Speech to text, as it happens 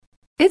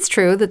It's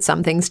true that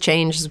some things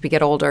change as we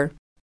get older.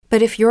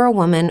 But if you're a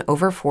woman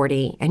over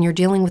 40 and you're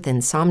dealing with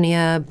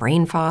insomnia,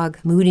 brain fog,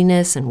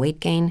 moodiness, and weight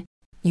gain,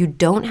 you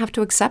don't have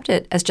to accept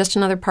it as just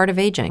another part of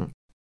aging.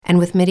 And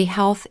with MIDI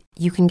Health,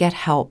 you can get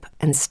help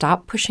and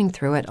stop pushing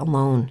through it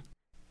alone.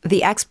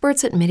 The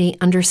experts at MIDI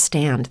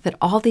understand that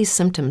all these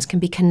symptoms can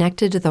be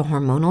connected to the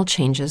hormonal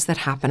changes that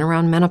happen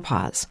around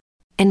menopause,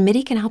 and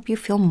MIDI can help you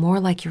feel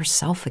more like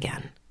yourself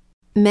again.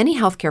 Many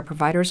healthcare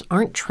providers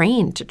aren't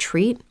trained to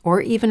treat or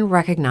even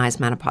recognize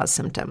menopause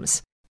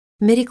symptoms.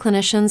 MIDI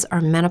clinicians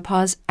are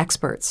menopause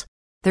experts.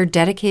 They're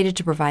dedicated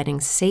to providing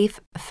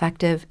safe,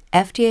 effective,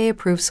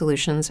 FDA-approved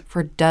solutions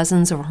for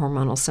dozens of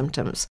hormonal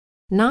symptoms,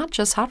 not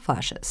just hot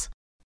flashes.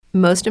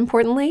 Most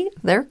importantly,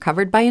 they're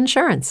covered by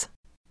insurance.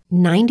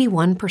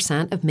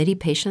 91% of MIDI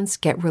patients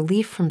get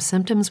relief from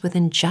symptoms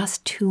within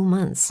just 2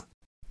 months.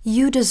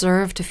 You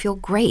deserve to feel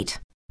great.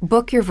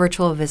 Book your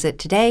virtual visit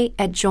today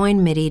at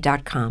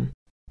joinmidi.com.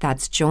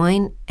 That's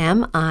joinmidi.com.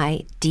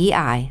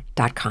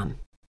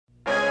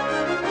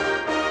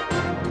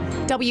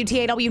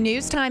 WTAW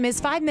News Time is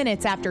 5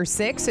 minutes after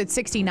 6. It's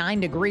 69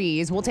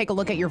 degrees. We'll take a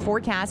look at your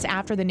forecast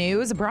after the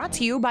news, brought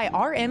to you by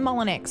RM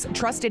Mullinix,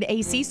 trusted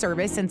AC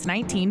service since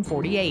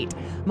 1948.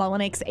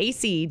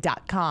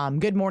 MullinixAC.com.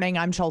 Good morning.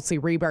 I'm Chelsea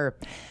Reber.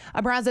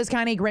 A Brazos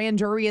County grand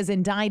jury is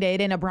indicted,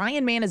 and a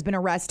Bryan man has been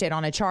arrested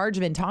on a charge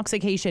of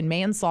intoxication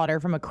manslaughter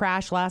from a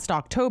crash last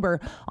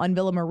October on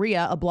Villa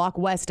Maria, a block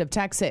west of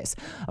Texas.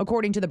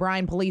 According to the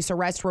Bryan police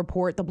arrest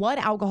report, the blood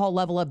alcohol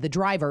level of the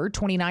driver,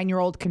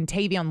 29-year-old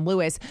Contavion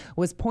Lewis,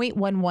 was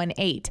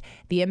 0.118.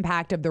 The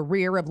impact of the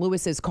rear of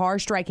Lewis's car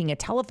striking a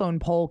telephone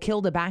pole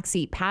killed a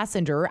backseat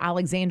passenger,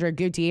 Alexandra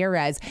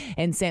Gutierrez,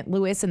 and sent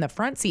Lewis and the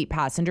front seat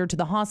passenger to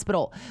the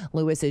hospital.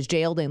 Lewis is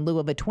jailed in lieu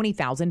of a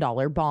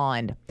 $20,000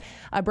 bond.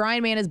 A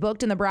Bryan man is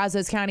booked in the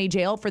Brazos County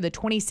Jail for the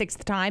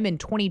 26th time in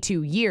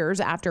 22 years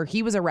after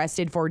he was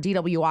arrested for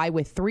DWI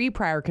with 3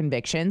 prior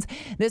convictions.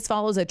 This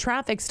follows a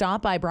traffic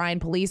stop by Bryan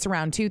police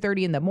around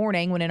 2:30 in the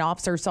morning when an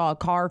officer saw a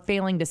car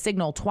failing to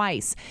signal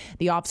twice.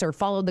 The officer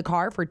followed the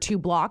car for 2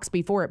 blocks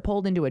before it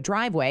pulled into a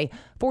driveway.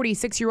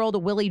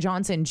 46-year-old Willie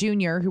Johnson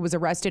Jr., who was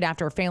arrested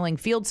after failing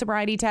field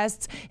sobriety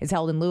tests, is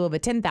held in lieu of a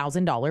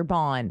 $10,000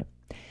 bond.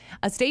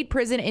 A state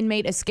prison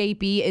inmate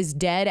escapee is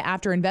dead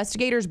after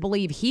investigators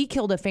believe he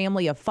killed a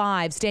family of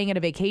 5 staying at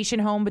a vacation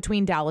home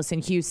between Dallas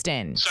and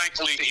Houston.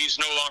 Thankfully, he's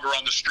no longer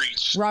on the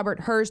streets. Robert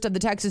Hurst of the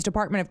Texas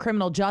Department of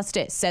Criminal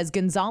Justice says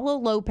Gonzalo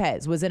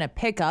Lopez was in a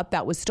pickup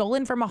that was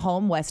stolen from a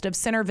home west of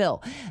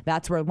Centerville.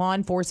 That's where law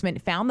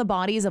enforcement found the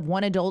bodies of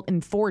 1 adult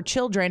and 4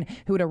 children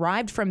who had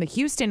arrived from the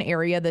Houston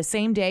area the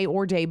same day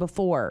or day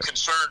before.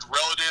 Concerned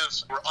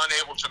relatives were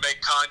unable to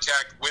make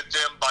contact with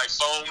them by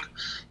phone.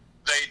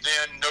 They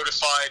then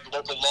notified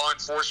local law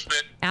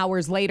enforcement.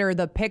 Hours later,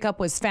 the pickup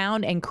was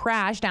found and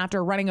crashed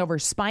after running over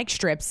spike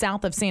strips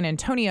south of San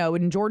Antonio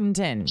in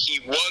Jordanton. He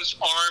was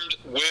armed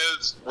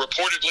with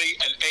reportedly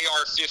an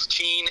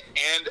AR-15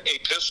 and a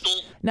pistol.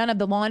 None of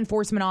the law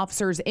enforcement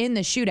officers in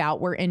the shootout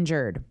were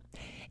injured.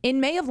 In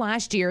May of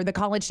last year, the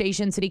College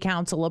Station City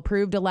Council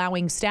approved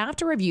allowing staff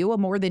to review a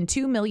more than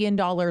 $2 million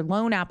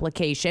loan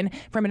application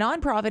from a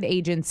nonprofit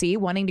agency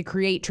wanting to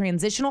create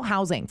transitional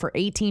housing for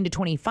 18 to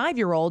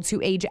 25-year-olds who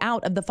age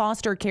out of the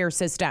foster care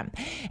system.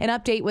 An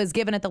update was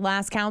given at the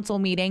last council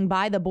meeting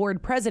by the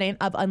board president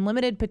of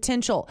Unlimited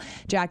Potential.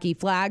 Jackie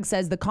Flagg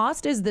says the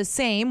cost is the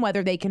same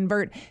whether they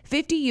convert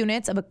 50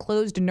 units of a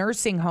closed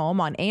nursing home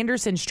on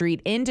Anderson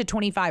Street into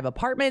 25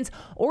 apartments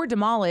or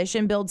demolish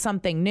and build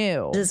something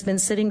new. It has been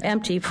sitting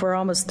empty for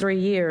almost 3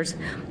 years.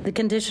 The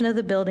condition of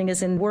the building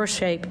is in worse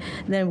shape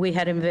than we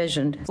had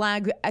envisioned.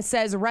 Flagg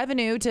says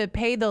revenue to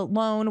pay the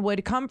loan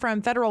would come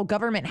from federal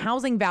government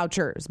housing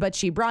vouchers, but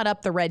she brought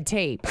up the red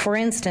tape. For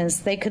instance,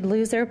 they could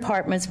lose their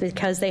apartments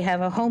because they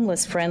have a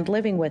homeless friend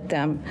living with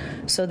them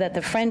so that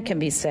the friend can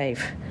be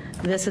safe.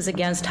 This is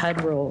against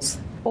HUD rules.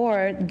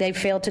 Or they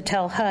failed to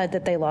tell HUD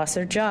that they lost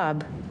their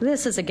job.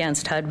 This is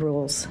against HUD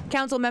rules.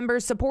 Council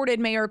members supported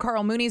Mayor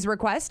Carl Mooney's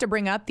request to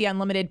bring up the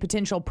Unlimited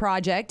Potential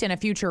project in a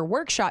future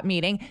workshop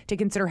meeting to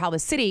consider how the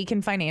city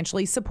can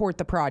financially support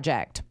the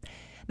project.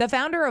 The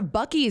founder of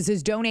Buc-ee's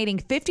is donating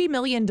 $50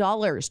 million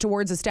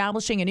towards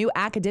establishing a new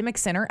academic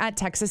center at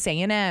Texas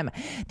A&M.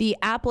 The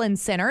Applin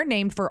Center,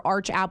 named for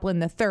Arch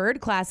Applin III,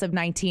 class of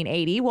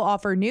 1980, will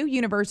offer new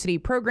university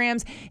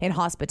programs in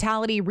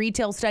hospitality,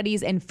 retail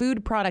studies, and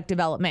food product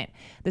development.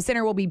 The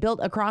center will be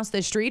built across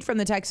the street from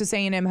the Texas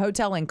A&M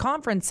Hotel and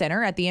Conference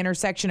Center at the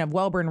intersection of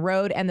Welborn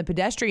Road and the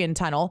pedestrian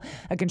tunnel.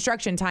 A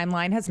construction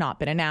timeline has not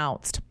been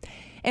announced.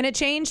 And a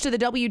change to the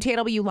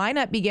WTAW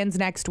lineup begins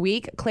next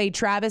week. Clay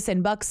Travis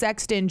and Buck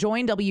Sexton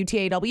join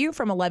WTAW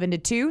from 11 to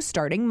 2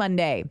 starting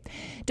Monday.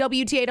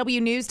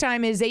 WTAW News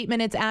Time is 8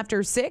 minutes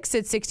after 6.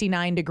 It's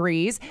 69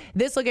 degrees.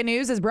 This Look at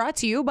News is brought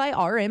to you by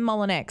RM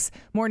Mullinix.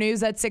 More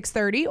news at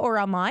 6:30 or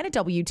online at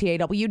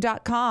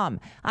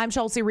WTAW.com. I'm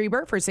Chelsea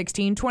Reber for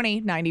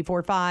 1620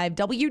 94.5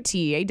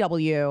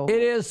 WTAW.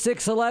 It is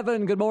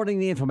 6:11. Good morning,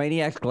 the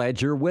Infomaniacs.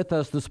 Glad you're with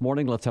us this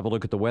morning. Let's have a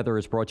look at the weather.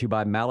 It's brought to you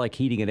by Malik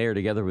Heating and Air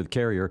together with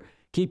Carrier.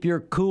 Keep your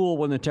cool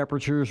when the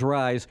temperatures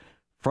rise.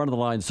 Front of the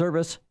line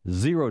service,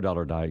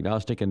 $0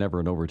 diagnostic, and never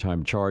an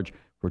overtime charge.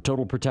 For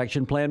Total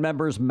Protection Plan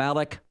members,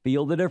 Malik,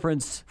 feel the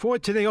difference. For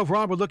today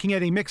overall, we're looking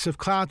at a mix of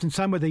clouds and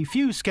sun with a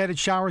few scattered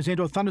showers and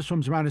or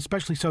thunderstorms around,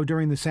 especially so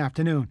during this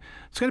afternoon.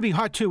 It's going to be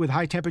hot, too, with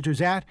high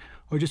temperatures at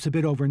or just a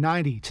bit over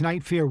 90.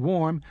 Tonight, fair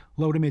warm,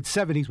 low to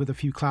mid-70s with a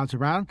few clouds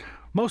around.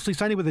 Mostly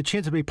sunny with a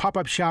chance of a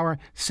pop-up shower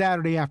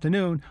Saturday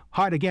afternoon.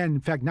 Hot again,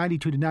 in fact,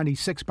 92 to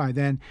 96 by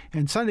then.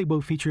 And Sunday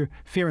will feature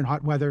fair and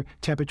hot weather,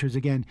 temperatures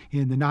again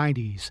in the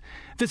 90s.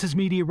 This is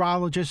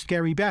meteorologist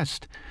Gary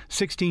Best,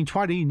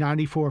 1620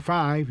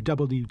 94.5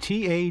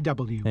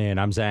 WTAW.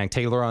 And I'm Zach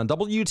Taylor on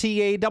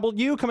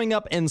WTAW. Coming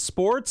up in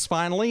sports,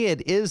 finally,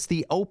 it is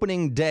the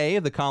opening day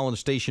of the College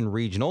Station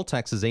Regional.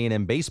 Texas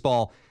A&M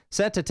baseball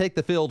set to take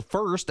the field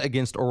first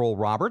against Oral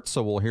Roberts,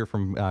 so we'll hear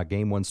from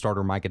Game 1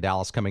 starter Micah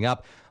Dallas coming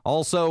up.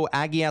 Also,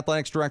 Aggie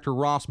Athletics Director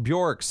Ross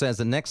Bjork says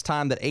the next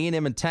time that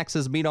A&M and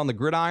Texas meet on the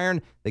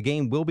gridiron, the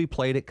game will be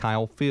played at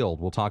Kyle Field.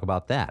 We'll talk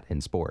about that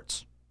in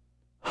sports.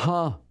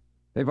 Huh.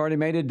 They've already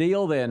made a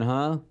deal then,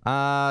 huh?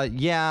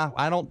 Yeah,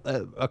 I don't.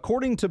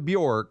 According to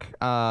Bjork,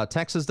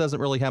 Texas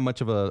doesn't really have much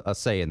of a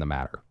say in the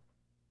matter.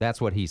 That's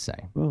what he's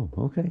saying. Oh,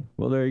 okay.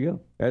 Well, there you go.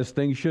 As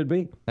things should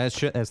be. As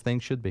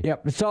things should be.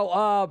 Yep.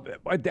 So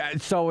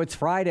it's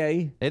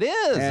Friday. It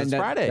is. And it's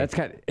Friday.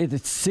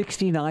 It's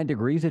 69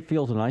 degrees. It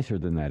feels nicer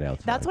than that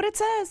outside. That's what it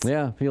says.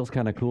 Yeah, it feels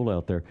kind of cool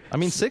out there. I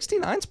mean,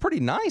 69's pretty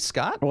nice,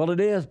 Scott. Well, it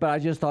is, but I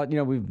just thought,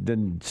 we've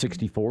done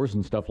 64s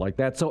and stuff like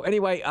that. So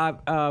anyway,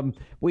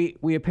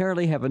 we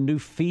apparently have a new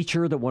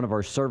feature that one of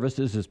our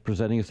services is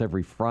presenting us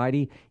every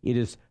Friday. It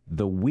is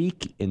The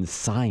Week in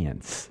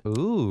Science.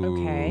 Ooh.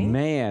 Okay.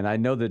 Man, I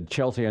know that,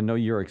 Chelsea, I know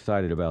you're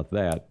excited about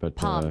that. But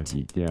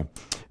yeah.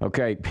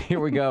 Okay,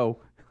 here we go.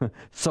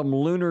 Some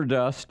lunar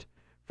dust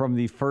from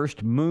the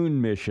first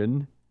moon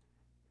mission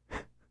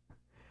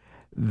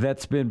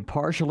that's been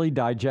partially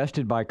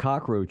digested by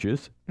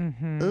cockroaches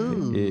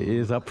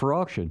is up for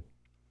auction.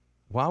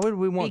 Why would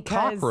we want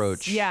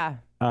cockroach? Yeah.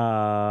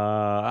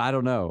 I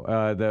don't know.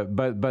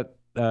 But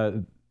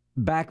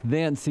back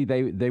then, see,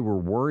 they were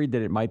worried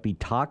that it might be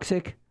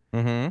toxic.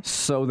 Mm-hmm.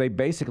 So they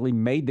basically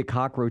made the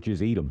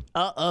cockroaches eat them.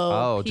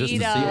 Oh, just to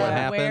see what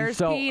happens. Where's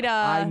PETA?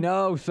 I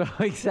know. So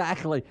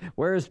exactly.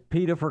 Where's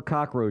PETA for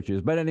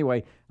cockroaches? But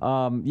anyway,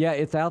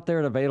 it's out there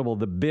and available.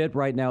 The bid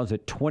right now is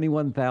at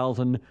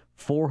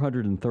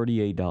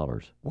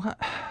 $21,438. What?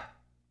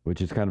 Which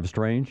is kind of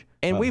strange.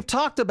 And we've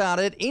talked about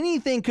it.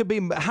 Anything could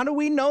be. How do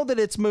we know that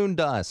it's moon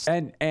dust?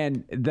 And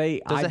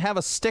does it have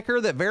a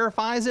sticker that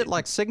verifies it,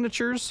 like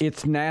signatures?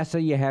 It's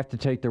NASA. You have to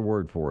take their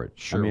word for it.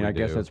 Sure, I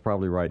guess that's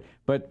probably right.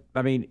 But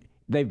I mean,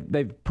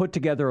 they've put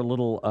together a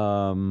little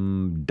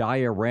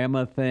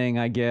diorama thing,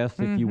 I guess,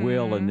 if you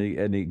will,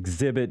 an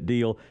exhibit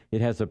deal.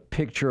 It has a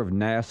picture of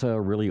NASA, a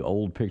really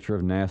old picture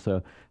of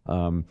NASA.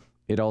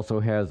 It also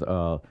has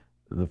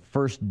the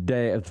first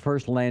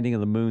landing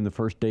of the moon, the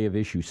first day of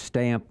issue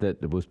stamp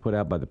that was put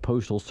out by the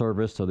Postal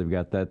Service. So they've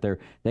got that there.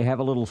 They have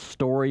a little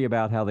story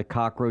about how the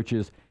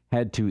cockroaches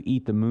had to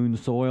eat the moon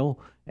soil.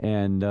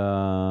 And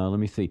let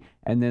me see.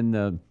 And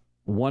then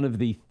one of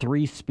the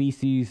 3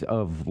 species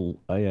of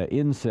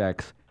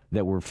insects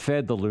that were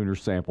fed the lunar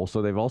sample.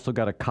 So they've also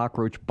got a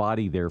cockroach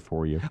body there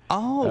for you.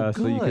 Oh,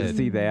 good. So you can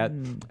see that.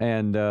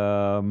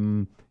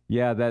 And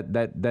yeah,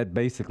 that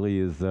basically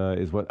is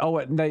what. Oh,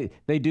 and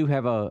they do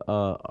have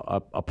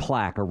a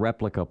plaque, a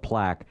replica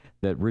plaque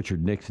that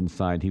Richard Nixon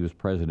signed. He was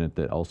president.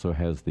 That also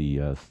has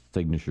the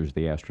signatures of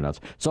the astronauts.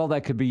 So all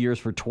that could be yours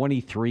for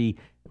 23.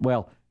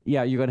 Well,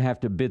 yeah, you're going to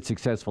have to bid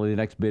successfully. The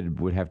next bid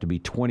would have to be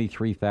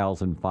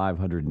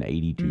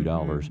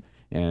 $23,582,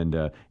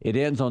 and it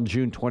ends on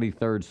June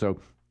 23rd. So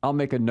I'll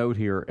make a note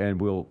here, and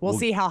we'll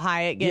see how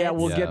high it gets. Yeah,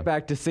 we'll get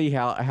back to see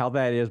how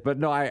that is. But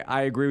no,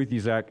 I agree with you,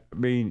 Zach. I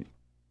mean,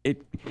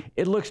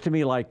 it looks to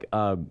me like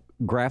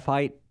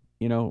graphite,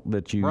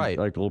 that you like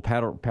a little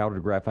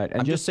powdered graphite. And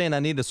I'm just saying I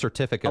need a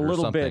certificate a or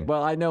little something. bit.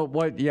 Well, I know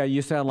what. Yeah,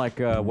 you sound like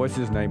what's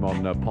his name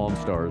on Pawn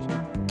Stars?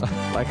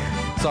 Like,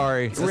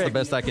 sorry, that's Rick. the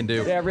best I can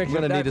do. Yeah, Rick, I'm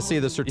going to need to see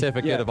the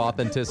certificate of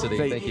authenticity.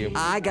 Say, Thank you.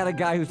 I got a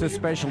guy who's a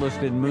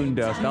specialist in moon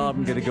dust.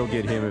 I'm going to go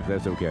get him if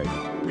that's okay.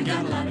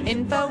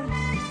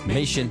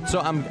 Information. So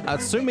I'm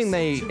assuming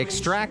they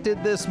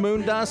extracted this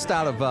moon dust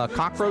out of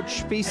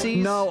cockroach feces?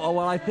 No. Oh,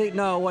 well, I think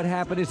what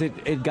happened is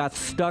it got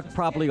stuck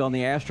probably on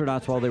the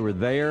astronauts while they were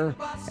there,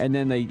 and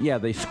then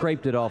they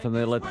scraped it off and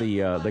they let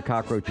the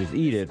cockroaches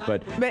eat it.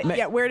 But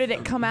where did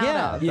it come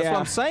out of? That's what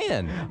I'm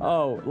saying.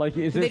 Oh, like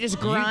is they just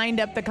grind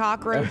up the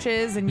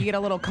cockroaches and you get a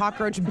little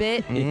cockroach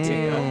bit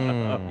too?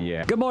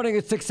 Yeah. Good morning.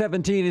 It's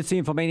 6:17. It's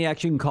the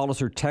Infomaniacs. You can call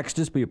us or text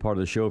us. Be a part of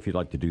the show if you'd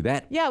like to do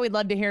that. Yeah, we'd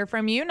love to hear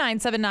from you.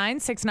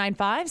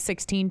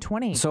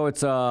 979-695-1620. So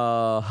it's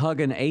Hug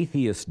an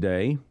Atheist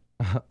Day.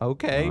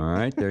 Okay. All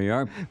right, there you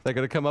are. They're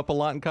going to come up a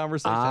lot in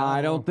conversation.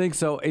 I don't think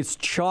so. It's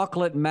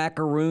Chocolate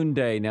Macaroon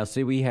Day. Now,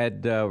 see, we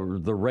had the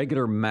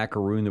regular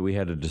macaroon that we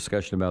had a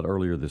discussion about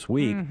earlier this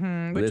week.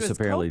 Which was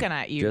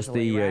coconut usually, just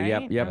the,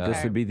 right? Yep. Okay.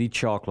 This would be the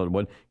chocolate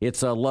one.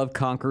 It's Love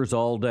Conquers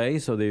All Day,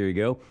 so there you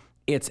go.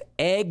 It's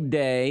Egg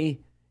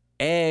Day.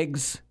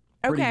 Eggs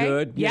pretty Okay.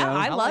 good. you Yeah, know.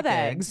 I love like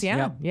eggs.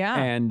 eggs. Yeah.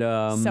 And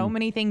so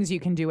many things you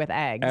can do with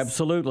eggs.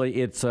 absolutely,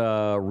 it's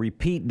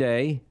repeat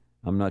day.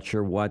 I'm not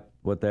sure what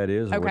that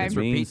is or what Okay. it It's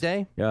means. repeat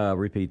day?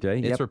 Repeat day.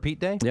 It's Yep. repeat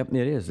day? Yep,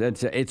 it is.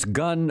 It's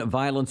Gun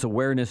Violence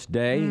Awareness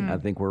Day. I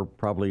think we're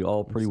probably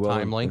all pretty well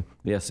timely.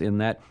 Yes, in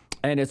that.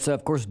 And it's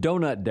of course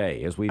Donut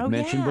Day, as we've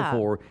mentioned yeah.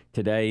 before.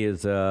 Today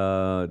is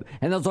and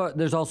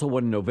there's also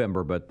one in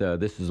November, but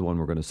this is the one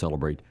we're going to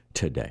celebrate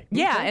today.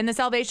 Yeah, and the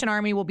Salvation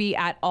Army will be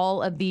at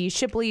all of the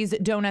Shipley's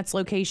Donuts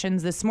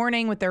locations this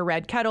morning with their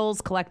red kettles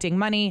collecting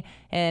money.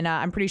 And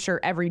I'm pretty sure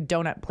every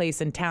donut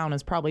place in town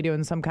is probably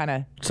doing some kind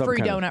of free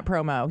donut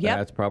promo. Yep.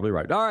 That's probably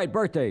right. All right,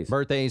 birthdays.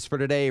 Birthdays for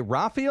today.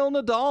 Rafael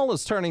Nadal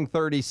is turning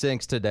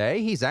 36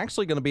 today. He's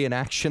actually going to be in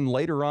action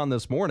later on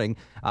this morning.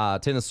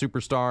 Tennis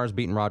superstars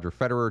beating Roger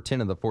Federer 10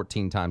 of the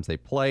 14 times they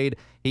played.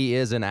 He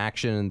is in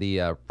action in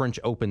the French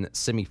Open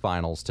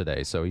semifinals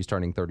today, so he's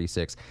turning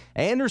 36.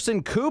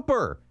 Anderson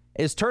Cooper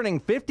is turning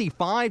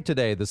 55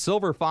 today, the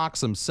Silver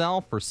Fox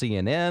himself for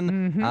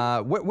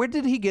CNN. Where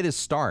did he get his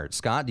start,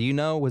 Scott? Do you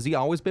know? Has he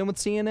always been with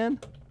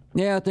CNN?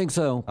 Yeah, I think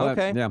so.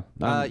 Okay.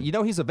 Yeah.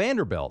 He's a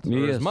Vanderbilt. He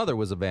His is. mother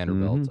was a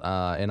Vanderbilt,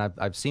 and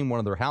I've seen one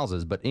of their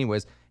houses. But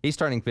anyways, he's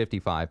turning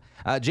 55.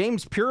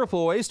 James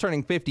Purefoy is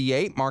turning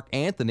 58. Mark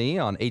Anthony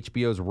on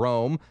HBO's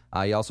Rome.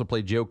 He also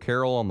played Joe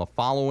Carroll on The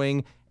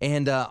Following.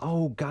 And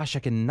I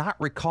cannot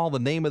recall the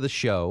name of the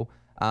show.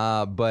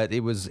 But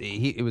it was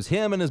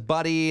him and his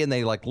buddy, and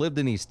they lived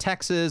in East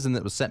Texas, and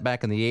it was set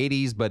back in the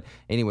 80s. But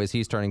anyways,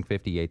 he's turning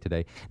 58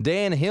 today.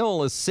 Dan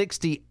Hill is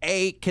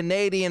 68,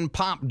 Canadian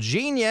pop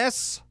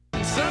genius.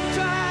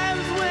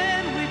 Sometimes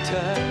when we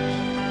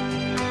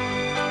touch,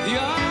 the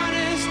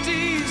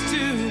honesty's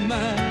too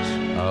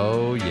much.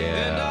 Oh, And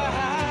yeah.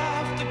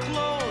 I have to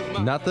close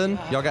my Nothing?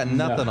 Y'all got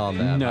nothing on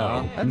that? No,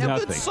 huh? That's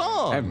nothing. a good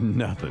song. I have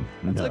nothing.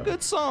 It's No. a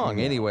good song.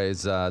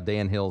 Anyways,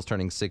 Dan Hill's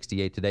turning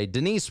 68 today.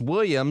 Denise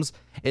Williams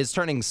is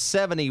turning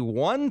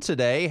 71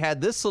 today.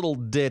 Had this little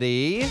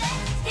ditty.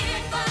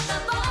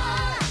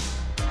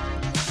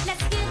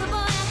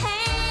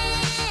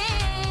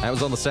 That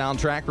was on the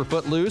soundtrack for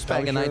Footloose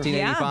back in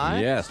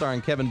 1985, Yeah.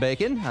 starring Kevin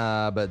Bacon.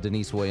 But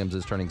Denise Williams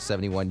is turning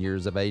 71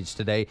 years of age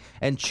today.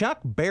 And Chuck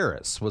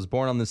Barris was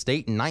born on this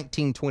date in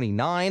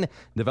 1929,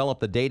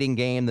 developed the dating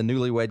game, the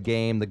newlywed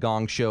game, the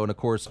Gong Show, and of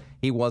course,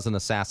 he was an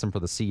assassin for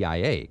the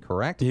CIA,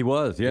 correct? He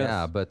was, yes.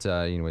 Yeah, but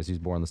anyways, he was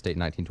born on this date in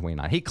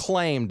 1929. He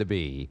claimed to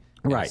be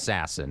an Right.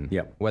 assassin.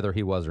 Yep. Whether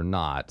he was or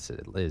not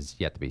is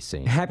yet to be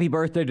seen. Happy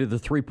birthday to the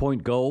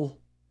three-point goal.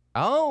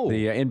 Oh,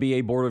 The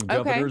NBA Board of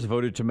Governors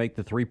voted to make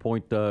the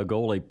three-point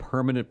goal a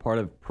permanent part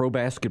of pro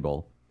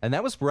basketball. and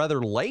that was rather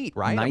late,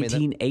 right?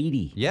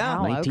 1980. Yeah.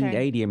 Wow,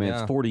 1980. I mean, Yeah.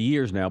 it's 40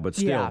 years now, but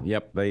still. Yeah.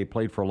 Yep, they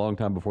played for a long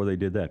time before they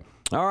did that.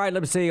 All right,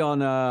 let me see.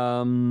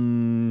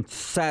 On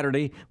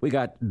Saturday, we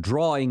got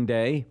Drawing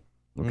Day.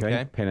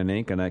 Okay. Pen and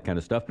ink and that kind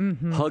of stuff.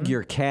 Hug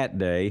Your Cat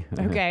Day.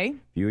 Okay. If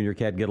you and your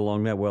cat get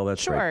along that well,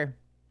 that's great.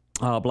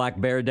 Sure.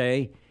 Black Bear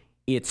Day.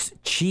 It's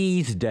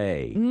Cheese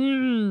Day.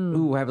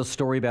 Ooh, I have a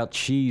story about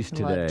cheese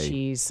today. Love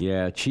cheese.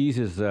 Yeah, cheese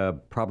is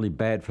probably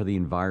bad for the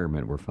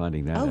environment. We're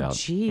finding that Oh, out.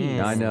 jeez.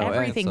 I know.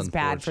 Everything's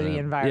bad for the unfortunate.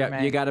 environment.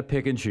 Yeah, you got to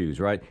pick and choose,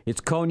 right? It's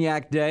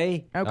Cognac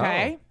Day.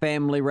 Okay.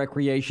 Family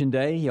Recreation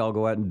Day. Y'all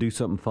go out and do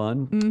something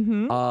fun.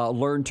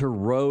 Learn to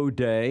Row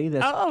Day.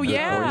 That's Oh, good for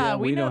yeah, you.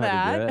 we know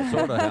how to do that.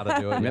 Sort of how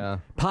to do it, yeah.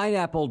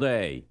 Pineapple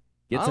Day.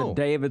 It's Oh. a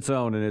day of its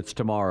own, and it's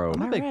tomorrow.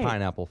 I'm a big right.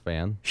 pineapple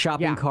fan.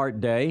 Shopping Yeah.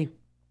 Cart Day.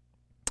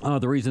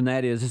 The reason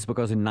that is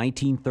because in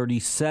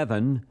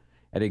 1937,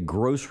 at a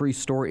grocery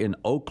store in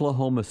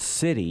Oklahoma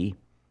City,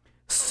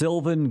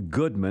 Sylvan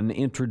Goodman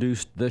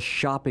introduced the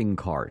shopping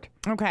cart.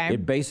 Okay.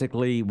 It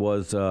basically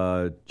was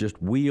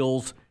just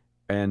wheels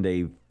and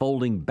a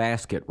folding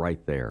basket right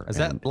there. Is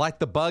that like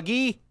the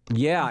buggy?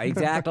 Yeah,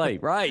 exactly.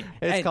 Right.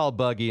 It's called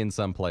buggy in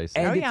some places.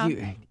 And Oh, if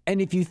yeah.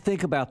 if you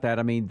think about that,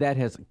 I mean, that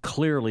has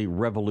clearly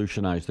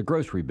revolutionized the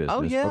grocery business.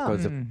 Oh, yeah.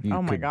 Because if you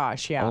Oh, my could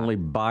gosh, yeah. only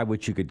buy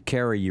what you could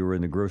carry, you were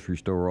in the grocery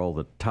store all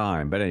the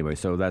time. But anyway,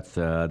 so that's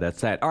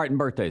that. All right, and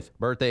birthdays.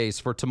 Birthdays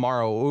for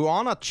tomorrow.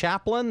 Uana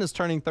Chaplin is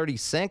turning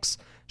 36.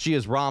 She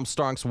is Rob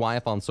Stark's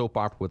wife on Soap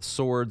Opera with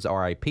Swords,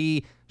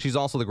 R.I.P. She's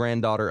also the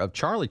granddaughter of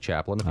Charlie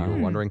Chaplin, if you were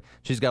wondering.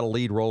 She's got a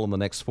lead role in the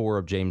next 4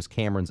 of James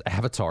Cameron's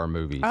Avatar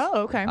movies.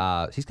 Oh, okay.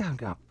 She's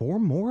got 4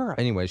 more.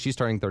 Anyway, she's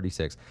turning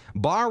 36.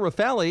 Bar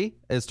Raffaelli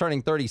is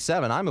turning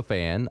 37. I'm a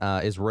fan.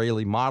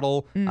 Israeli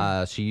model.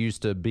 She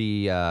used to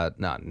be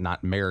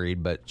not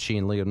married, but she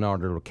and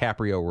Leonardo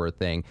DiCaprio were a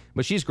thing.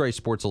 But she's great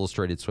Sports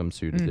Illustrated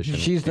swimsuit edition.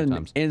 She's a few in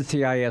times.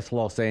 NCIS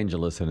Los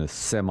Angeles in a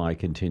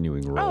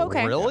semi-continuing role. Oh,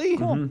 okay. Really?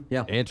 Cool.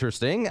 Yeah.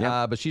 Interesting.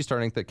 But she's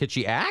starting. Could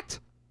she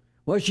act?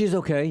 Well, she's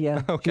okay.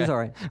 Yeah, she's all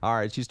right. All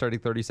right, she's turning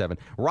 37.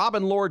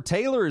 Robin Lord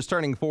Taylor is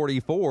turning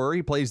 44.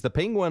 He plays the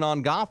Penguin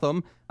on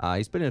Gotham.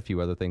 He's been in a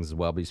few other things as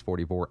well, but he's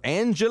 44.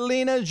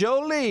 Angelina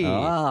Jolie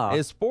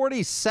is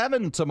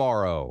 47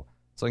 tomorrow.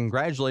 So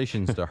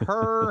congratulations to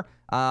her.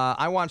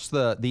 I watched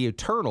the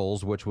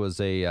Eternals, which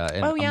was a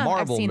Marvel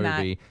I've seen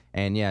movie.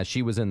 And yeah,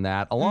 she was in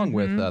that, along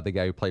with the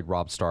guy who played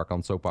Rob Stark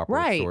on Soap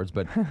Opera with Swords.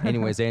 But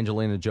anyways,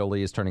 Angelina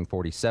Jolie is turning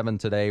 47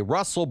 today.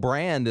 Russell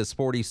Brand is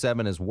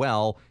 47 as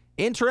well.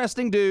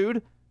 Interesting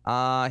dude.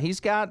 He's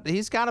got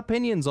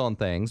opinions on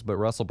things, but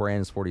Russell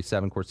Brand is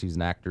 47. Of course, he's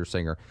an actor,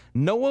 singer.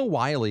 Noah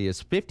Wyle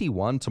is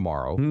 51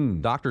 tomorrow.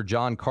 Dr.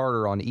 John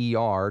Carter on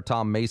ER.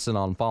 Tom Mason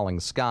on Falling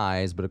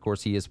Skies. But of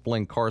course, he is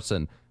Flynn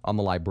Carson on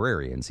The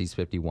Librarians. He's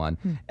 51.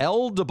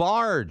 Elle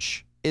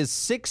DeBarge is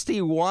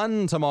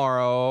 61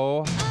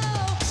 tomorrow.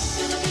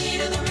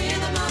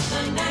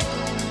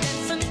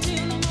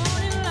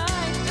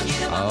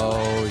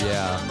 Oh,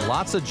 yeah.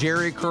 Lots of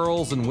Jerry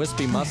curls and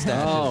wispy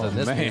mustaches in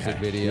this music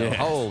video. Yes.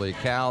 Holy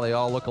cow, they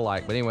all look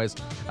alike. But anyways,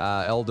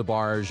 Elle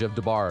DeBarge of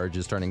DeBarge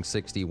is turning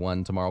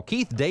 61 tomorrow.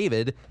 Keith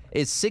David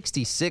is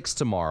 66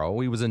 tomorrow.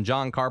 He was in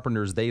John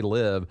Carpenter's They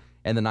Live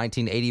and the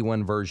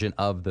 1981 version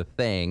of The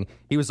Thing.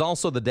 He was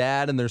also the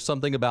dad, and there's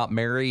something about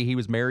Mary. He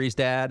was Mary's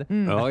dad.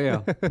 Oh,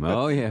 yeah.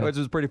 Oh, yeah. Which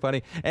was pretty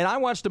funny. And I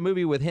watched a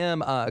movie with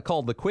him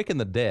called The Quick and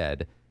the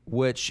Dead,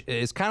 which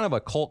is kind of a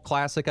cult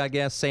classic, I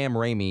guess. Sam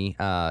Raimi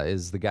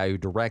is the guy who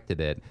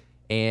directed it.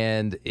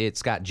 And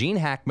it's got Gene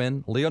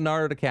Hackman,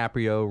 Leonardo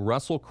DiCaprio,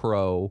 Russell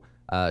Crowe,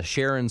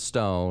 Sharon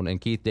Stone,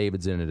 and Keith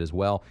David's in it as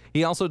well.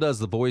 He also does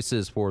the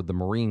voices for the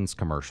Marines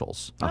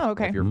commercials. Oh,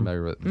 okay. If you're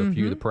familiar with The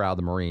Few, the Proud,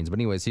 the Marines. But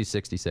anyways, he's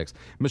 66.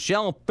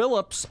 Michelle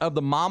Phillips of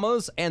the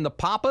Mamas and the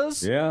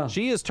Papas. Yeah.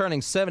 She is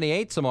turning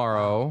 78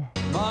 tomorrow.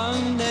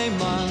 Monday,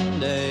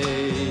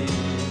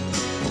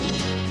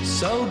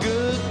 so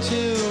good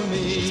to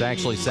me. It's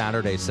actually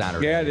Saturday.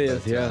 Yeah, it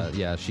is, But,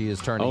 yeah, she is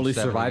turning Only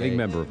 78. surviving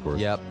member, of course.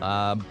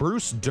 Yep.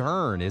 Bruce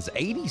Dern is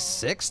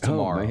 86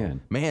 tomorrow. Oh,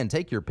 man,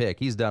 take your pick.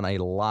 He's done a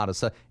lot of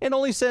stuff. It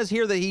only says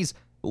here that he's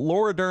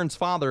Laura Dern's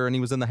father, and he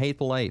was in The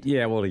Hateful Eight.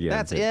 Yeah, well, yeah.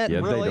 That's it, yeah,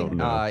 really? They don't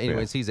know.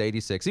 Anyways, he's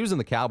 86. He was in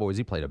the Cowboys.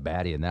 He played a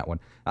baddie in that one.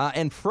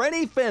 And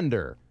Freddie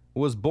Fender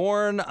was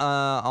born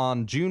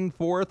on June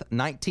 4th,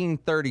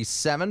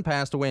 1937,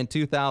 passed away in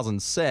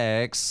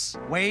 2006.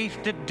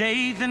 Wasted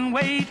days and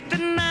wasted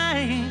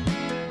nights.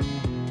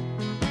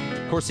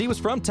 Of course, he was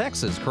from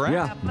Texas, correct?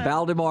 Yeah,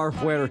 Valdemar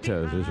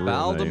Huerta is his real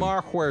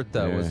Valdemar name.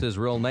 Huerta was his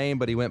real name,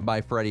 but he went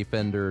by Freddie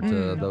Fender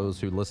to those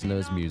who listen to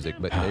his music.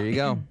 But there you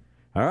go.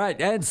 All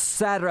right, and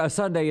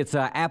Sunday, it's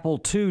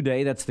Apple II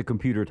Day. That's the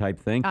computer type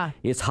thing.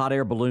 It's Hot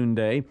Air Balloon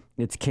Day.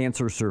 It's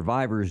Cancer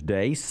Survivors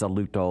Day.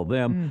 Salute to all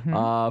them.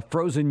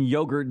 Frozen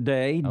Yogurt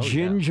Day.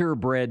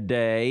 Gingerbread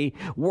Day.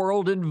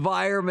 World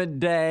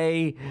Environment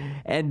Day.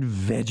 And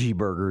Veggie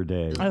Burger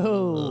Day.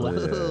 Oh.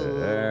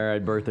 All right,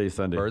 birthday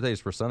Sunday. Birthdays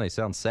for Sunday.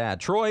 Sounds sad.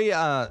 Troy,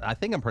 I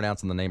think I'm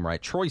pronouncing the name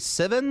right. Troy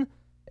Sivan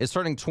is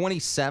turning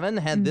 27.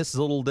 Had this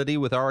little ditty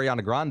with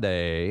Ariana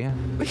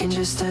Grande. We can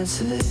just dance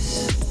to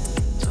this.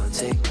 Don't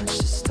take much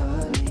to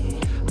start me.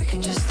 We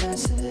can just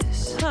dance to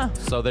this.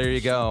 So there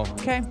you go.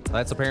 Okay.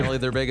 That's apparently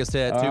their biggest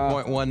hit.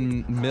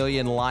 2.1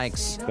 million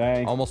likes.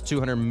 Thanks. Almost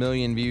 200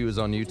 million views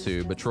on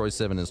YouTube. But Troy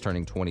Sivan is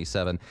turning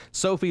 27.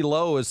 Sophie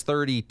Lowe is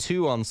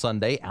 32 on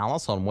Sunday.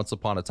 Alice on Once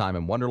Upon a Time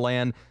in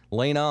Wonderland.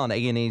 Lena on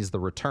A&E's The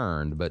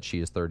Returned, but she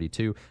is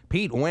 32.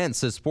 Pete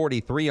Wentz is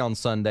 43 on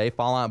Sunday.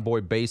 Fall Out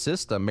Boy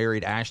bassist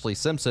married Ashley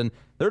Simpson.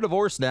 They're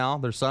divorced now.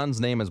 Their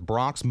son's name is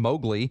Bronx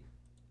Mowgli.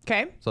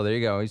 Okay. So there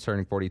you go. He's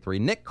turning 43.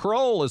 Nick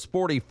Kroll is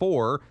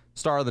 44,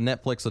 star of the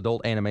Netflix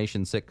adult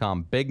animation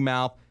sitcom Big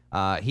Mouth.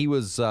 He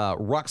was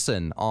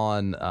Ruxin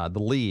on The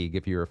League,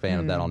 if you're a fan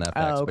of that on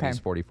FX, but he's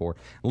 44.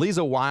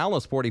 Lisa Weil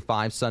is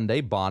 45 Sunday.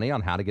 Bonnie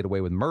on How to Get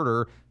Away with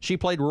Murder. She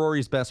played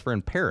Rory's best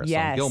friend Paris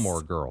on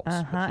Gilmore Girls.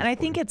 And I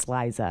think it's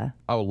Liza.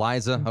 Oh,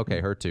 Liza?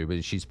 Okay, her too,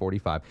 but she's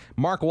 45.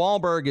 Mark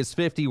Wahlberg is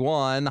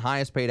 51,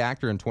 highest paid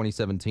actor in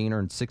 2017,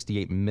 earned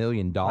 $68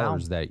 million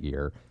that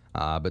year.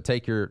 But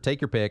take your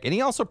pick. And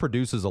he also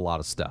produces a lot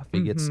of stuff.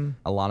 He gets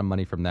a lot of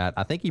money from that.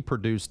 I think he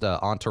produced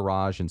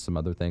Entourage and some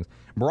other things.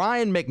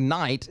 Brian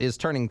McKnight is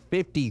turning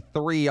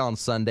 53 on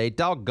Sunday.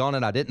 Doggone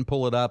it, I didn't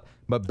pull it up,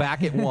 but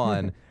back at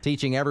one,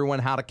 teaching everyone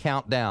how to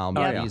count down.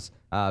 But he's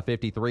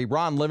 53.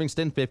 Ron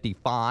Livingston,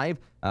 55.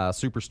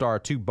 Superstar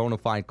of two bona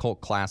fide cult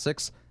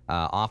classics.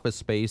 Office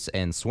Space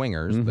and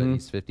Swingers, but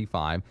he's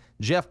 55.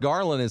 Jeff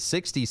Garlin is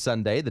 60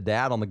 Sunday. The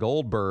dad on The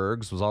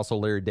Goldbergs was also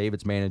Larry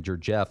David's manager,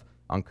 Jeff,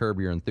 on Curb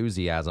Your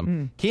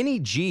Enthusiasm. Kenny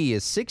G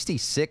is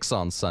 66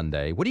 on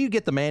Sunday. What do you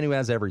get the man who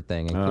has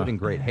everything, including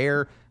great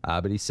hair?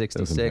 But he's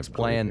 66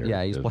 playing.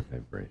 Yeah, he's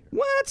playing.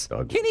 What?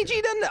 Kenny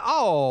G doesn't.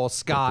 Oh,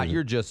 Scott,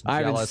 you're just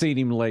jealous. I haven't seen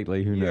him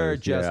lately. Who knows? You're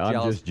just jealous.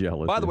 I'm just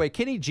jealous. By the way,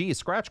 Kenny G is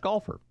scratch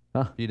golfer.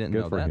 You didn't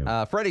know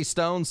that. Freddie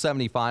Stone,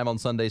 75 on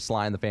Sunday,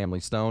 Sly and the Family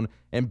Stone.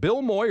 And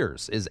Bill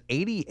Moyers is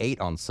 88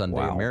 on Sunday.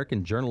 Wow.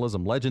 American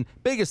journalism legend.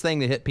 Biggest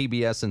thing to hit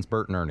PBS since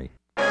Bert and Ernie.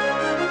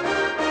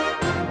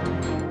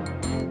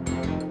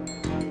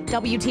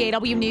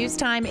 WTAW News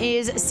Time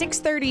is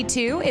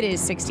 6:32. It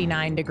is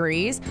 69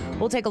 degrees.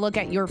 We'll take a look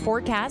at your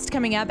forecast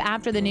coming up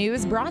after the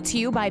news, brought to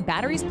you by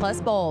Batteries Plus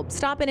Bulbs.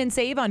 Stop in and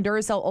save on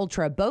Duracell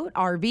Ultra boat,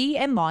 RV,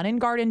 and lawn and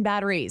garden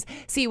batteries.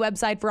 See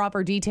website for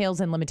offer details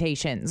and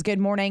limitations. Good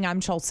morning. I'm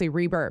Chelsea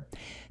Reber.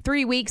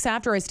 3 weeks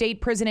after a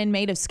state prison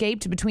inmate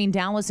escaped between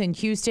Dallas and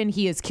Houston,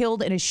 he is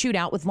killed in a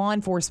shootout with law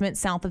enforcement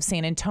south of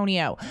San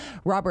Antonio.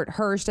 Robert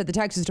Hurst at the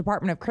Texas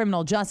Department of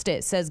Criminal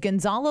Justice says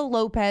Gonzalo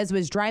Lopez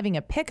was driving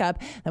a pickup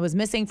that was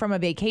missing from a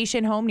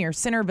vacation home near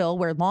Centerville,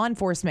 where law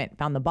enforcement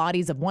found the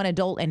bodies of 1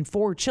 adult and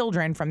 4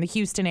 children from the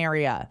Houston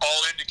area.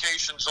 All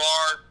indications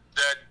are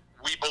that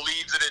we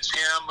believe that it's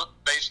him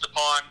based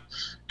upon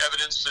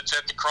evidence that's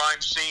at the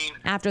crime scene.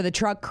 After the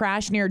truck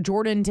crashed near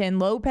Jordanton,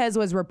 Lopez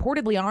was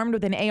reportedly armed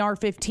with an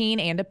AR-15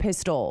 and a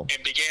pistol.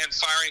 And began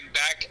firing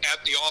back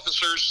at the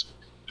officers.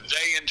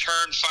 They in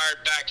turn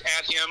fired back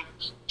at him,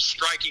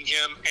 striking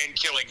him and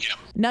killing him.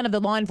 None of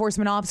the law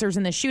enforcement officers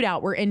in the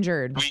shootout were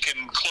injured. We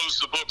can close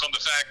the book on the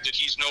fact that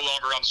he's no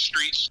longer on the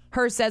streets.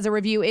 Hurst says a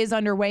review is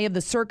underway of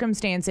the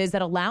circumstances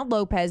that allowed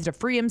Lopez to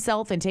free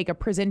himself and take a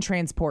prison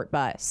transport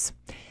bus.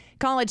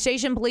 College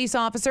Station police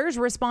officers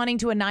responding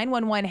to a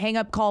 911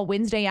 hang-up call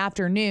Wednesday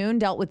afternoon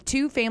dealt with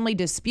 2 family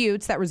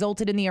disputes that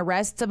resulted in the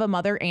arrests of a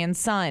mother and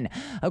son.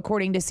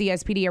 According to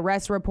CSPD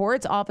arrest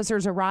reports,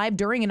 officers arrived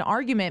during an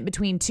argument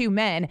between 2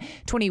 men.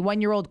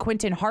 21-year-old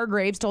Quentin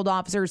Hargraves told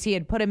officers he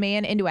had put a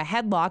man into a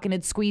headlock and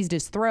had squeezed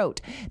his throat.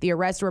 The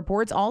arrest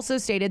reports also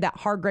stated that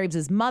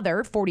Hargraves'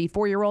 mother,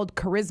 44-year-old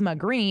Charisma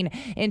Green,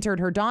 entered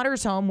her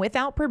daughter's home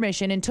without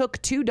permission and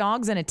took 2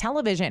 dogs and a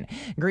television.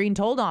 Green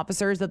told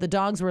officers that the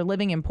dogs were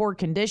living in poor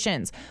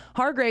conditions.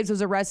 Hargraves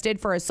was arrested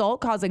for assault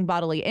causing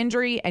bodily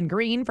injury, and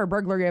Green for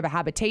burglary of a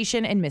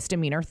habitation and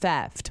misdemeanor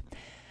theft.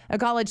 A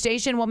College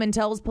Station woman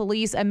tells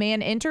police a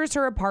man enters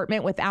her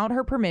apartment without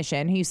her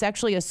permission. He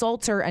sexually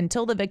assaults her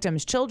until the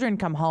victim's children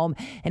come home,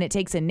 and it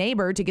takes a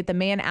neighbor to get the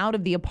man out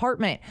of the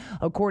apartment.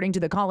 According to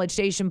the College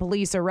Station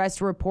police arrest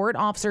report,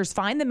 officers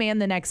find the man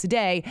the next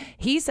day.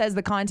 He says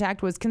the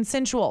contact was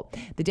consensual.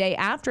 The day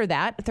after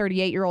that,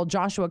 38-year-old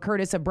Joshua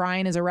Curtis of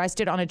Bryan is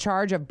arrested on a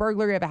charge of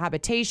burglary of a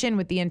habitation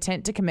with the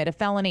intent to commit a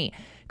felony.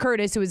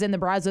 Curtis, who is in the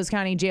Brazos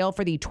County Jail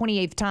for the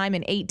 28th time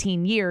in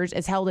 18 years,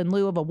 is held in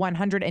lieu of a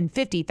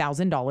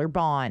 $150,000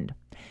 bond.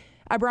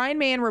 A Bryan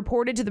man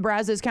reported to the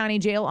Brazos County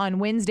Jail on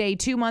Wednesday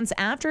 2 months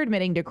after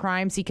admitting to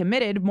crimes he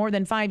committed more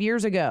than 5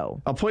 years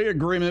ago. A plea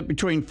agreement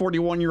between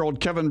 41-year-old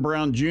Kevin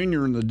Brown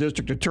Jr. and the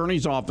district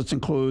attorney's office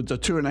includes a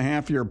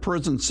 2.5-year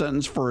prison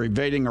sentence for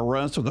evading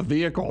arrest with a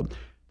vehicle.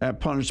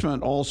 That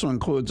punishment also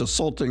includes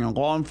assaulting a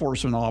law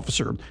enforcement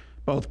officer.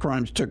 Both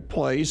crimes took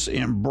place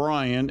in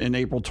Bryan in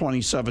April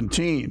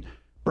 2017.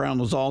 Brown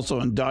was also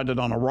indicted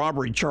on a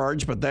robbery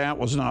charge, but that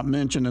was not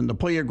mentioned in the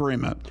plea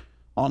agreement.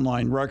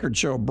 Online records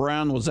show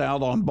Brown was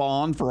out on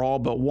bond for all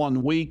but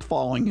 1 week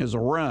following his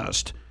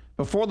arrest.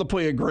 Before the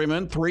plea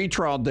agreement, 3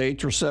 trial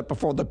dates were set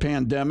before the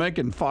pandemic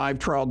and 5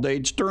 trial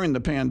dates during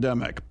the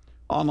pandemic.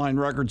 Online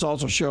records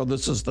also show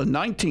this is the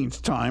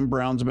 19th time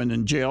Brown's been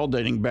in jail,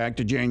 dating back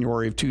to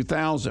January of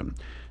 2000.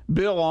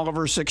 Bill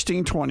Oliver,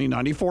 1620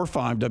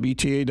 94.5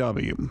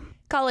 WTAW.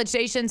 College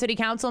Station City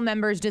Council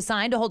members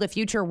decide to hold a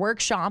future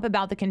workshop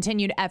about the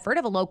continued effort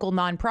of a local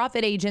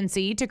nonprofit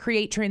agency to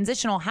create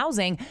transitional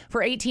housing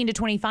for 18 to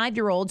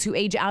 25-year-olds who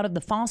age out of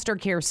the foster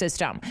care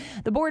system.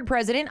 The board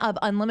president of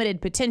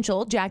Unlimited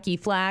Potential, Jackie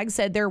Flagg,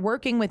 said they're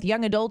working with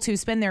young adults who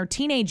spend their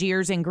teenage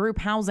years in group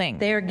housing.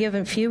 They are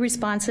given few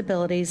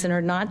responsibilities and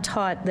are not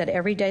taught that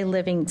everyday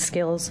living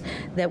skills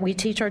that we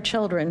teach our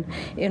children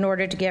in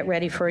order to get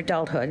ready for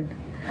adulthood.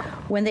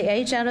 When they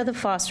age out of the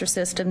foster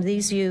system,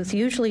 these youth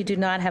usually do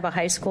not have a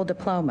high school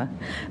diploma.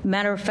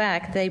 Matter of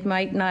fact, they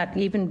might not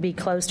even be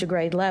close to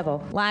grade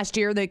level. Last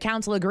year, the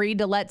council agreed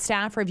to let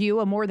staff review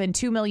a more than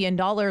 $2 million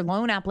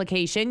loan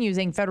application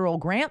using federal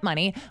grant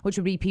money, which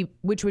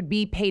would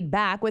be paid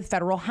back with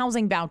federal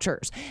housing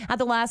vouchers. At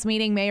the last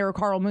meeting, Mayor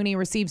Carl Mooney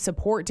received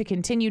support to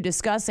continue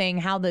discussing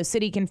how the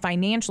city can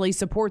financially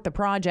support the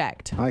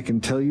project. I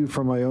can tell you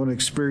from my own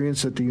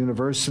experience at the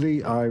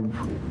university, I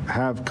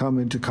have come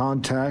into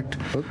contact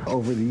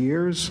over the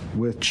years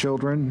with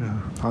children.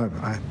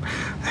 I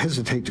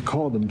hesitate to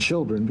call them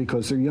children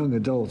because they're young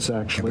adults,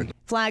 actually.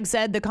 Flagg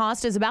said the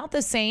cost is about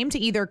the same to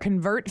either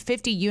convert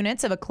 50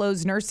 units of a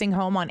closed nursing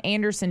home on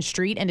Anderson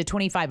Street into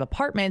 25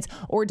 apartments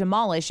or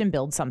demolish and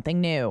build something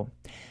new.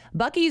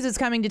 Buc-ee's is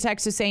coming to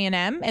Texas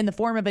A&M in the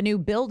form of a new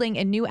building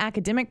and new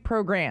academic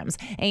programs.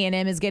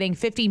 A&M is getting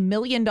 $50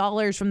 million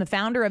from the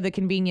founder of the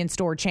convenience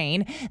store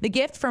chain. The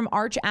gift from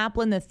Arch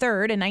Applin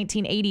III, a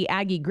 1980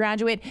 Aggie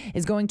graduate,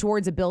 is going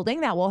towards a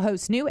building that will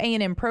host new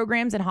A&M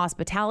programs in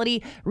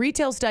hospitality,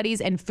 retail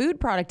studies, and food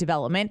product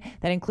development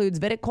that includes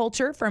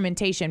viticulture,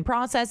 fermentation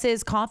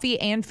processes, coffee,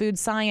 and food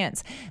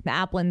science. The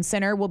Applin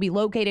Center will be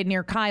located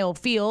near Kyle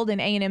Field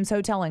and A&M's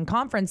Hotel and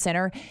Conference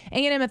Center.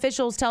 A&M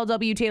officials tell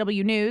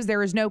WTW News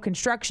there is no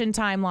construction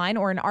timeline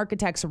or an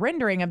architect's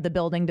rendering of the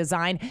building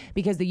design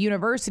because the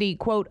university,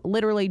 quote,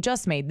 literally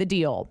just made the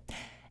deal.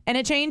 And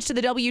a change to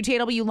the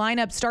WTAW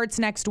lineup starts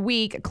next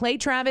week. Clay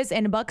Travis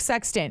and Buck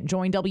Sexton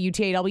join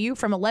WTAW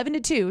from 11 to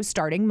 2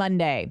 starting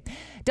Monday.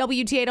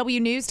 WTAW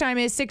News Time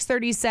is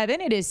 6:37.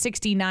 It is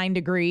 69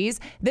 degrees.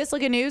 This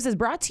Look at News is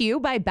brought to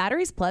you by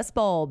Batteries Plus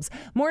Bulbs.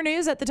 More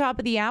news at the top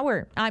of the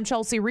hour. I'm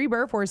Chelsea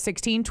Reber for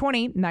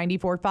 1620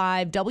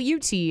 94.5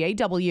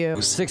 WTAW.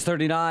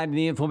 6:39,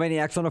 the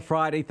Infomaniacs on a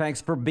Friday.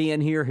 Thanks for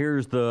being here.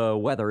 Here's the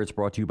weather. It's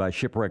brought to you by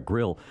Shipwreck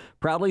Grill.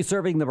 Proudly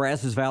serving the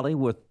Brazos Valley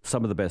with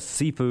some of the best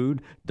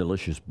seafood,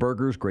 delicious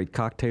burgers, great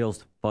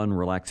cocktails, fun,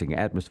 relaxing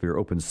atmosphere.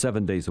 Open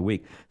 7 days a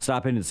week.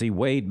 Stop in and see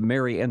Wade,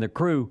 Mary, and the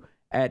crew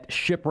at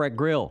Shipwreck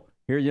Grill.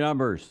 Here are your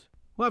numbers.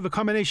 We'll have a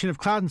combination of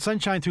cloud and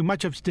sunshine through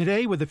much of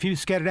today with a few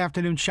scattered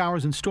afternoon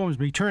showers and storms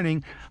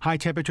returning. High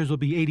temperatures will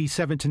be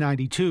 87 to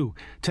 92.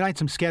 Tonight,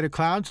 some scattered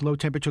clouds, low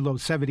temperature, low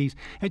 70s,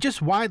 and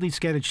just widely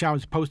scattered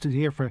showers posted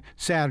here for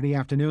Saturday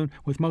afternoon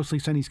with mostly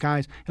sunny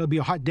skies. It'll be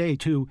a hot day,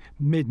 too,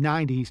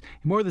 mid-90s.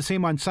 More of the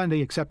same on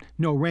Sunday, except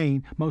no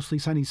rain. Mostly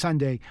sunny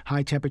Sunday,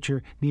 high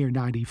temperature near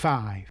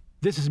 95.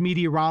 This is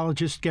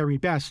meteorologist Gary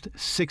Best,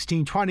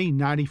 1620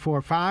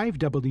 94.5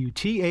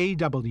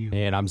 WTAW.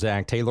 And I'm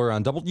Zach Taylor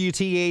on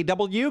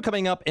WTAW.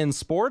 Coming up in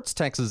sports,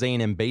 Texas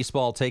A&M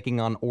baseball taking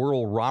on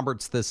Oral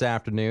Roberts this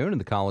afternoon in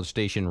the College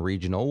Station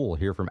Regional. We'll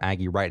hear from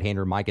Aggie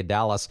right-hander Micah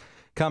Dallas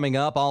coming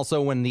up.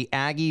 Also, when the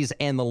Aggies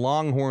and the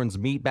Longhorns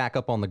meet back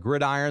up on the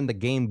gridiron, the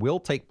game will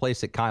take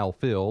place at Kyle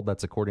Field.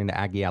 That's according to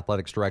Aggie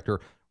Athletics Director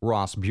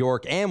Ross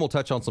Bjork, and we'll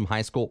touch on some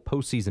high school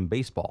postseason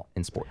baseball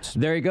in sports.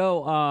 There you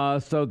go.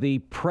 So the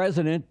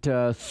president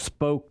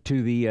spoke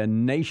to the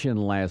nation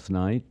last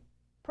night.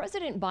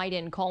 President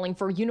Biden calling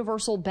for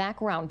universal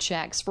background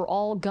checks for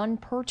all gun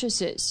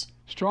purchases.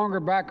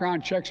 Stronger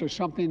background checks are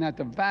something that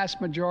the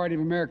vast majority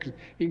of Americans,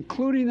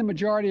 including the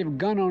majority of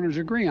gun owners,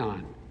 agree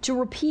on. To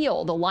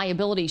repeal the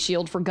liability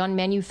shield for gun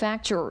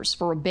manufacturers,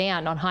 for a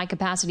ban on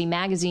high-capacity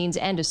magazines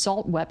and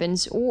assault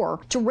weapons,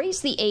 or to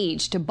raise the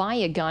age to buy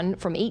a gun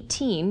from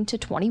 18 to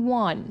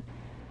 21.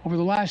 Over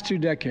the last 2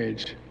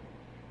 decades,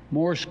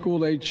 more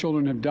school-age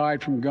children have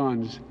died from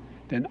guns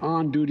than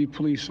on-duty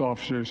police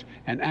officers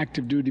and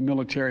active-duty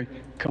military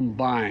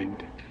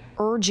combined.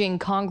 Urging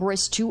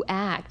Congress to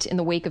act in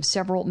the wake of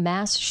several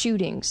mass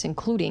shootings,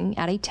 including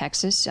at a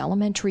Texas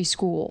elementary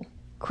school.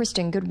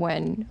 Kristen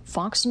Goodwin,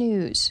 Fox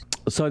News.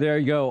 So there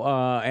you go.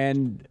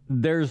 And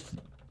there's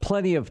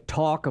plenty of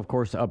talk, of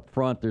course, up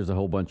front. There's a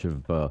whole bunch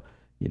of,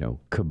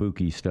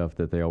 kabuki stuff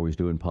that they always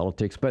do in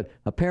politics. But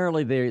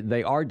apparently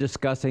they are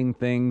discussing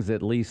things,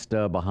 at least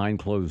behind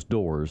closed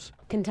doors.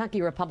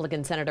 Kentucky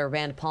Republican Senator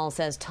Rand Paul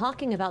says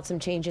talking about some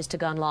changes to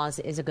gun laws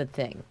is a good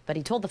thing. But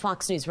he told the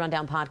Fox News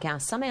Rundown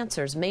podcast some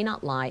answers may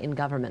not lie in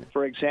government.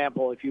 For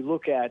example, if you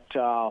look at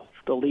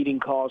the leading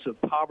cause of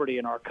poverty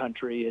in our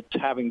country,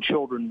 it's having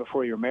children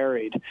before you're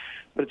married.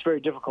 But it's very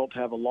difficult to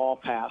have a law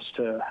passed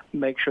to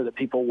make sure that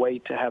people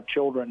wait to have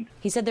children.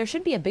 He said there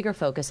should be a bigger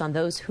focus on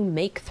those who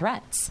make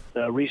threats.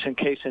 The recent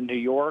case in New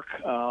York,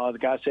 the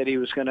guy said he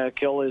was going to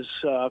kill his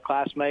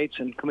classmates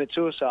and commit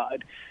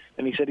suicide.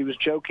 And he said he was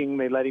joking.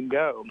 They let him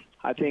go.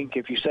 I think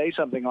if you say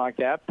something like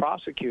that,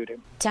 prosecute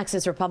him.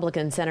 Texas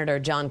Republican Senator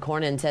John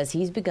Cornyn says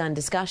he's begun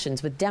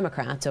discussions with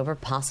Democrats over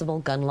possible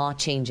gun law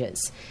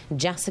changes.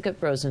 Jessica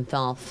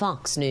Rosenthal,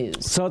 Fox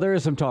News. So there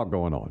is some talk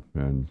going on,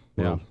 and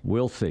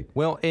we'll see.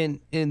 Well, in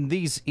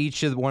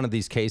each one of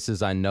these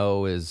cases, I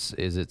know is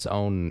its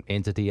own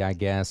entity, I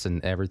guess,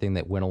 and everything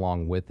that went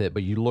along with it.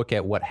 But you look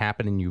at what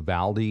happened in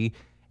Uvalde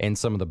and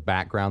some of the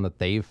background that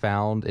they've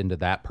found into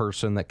that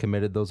person that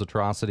committed those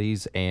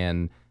atrocities,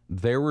 and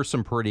there were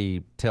some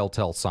pretty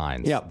telltale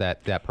signs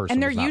that person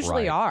and there was not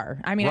usually right.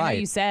 are. I mean, I know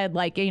you said,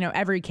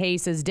 every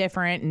case is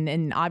different,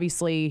 and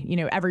obviously,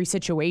 every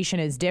situation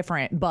is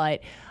different,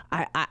 but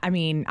I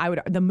mean,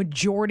 the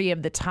majority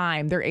of the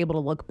time they're able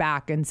to look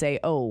back and say,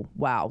 oh,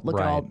 wow,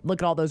 look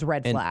at all those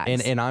red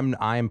flags. And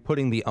I'm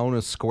putting the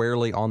onus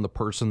squarely on the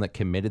person that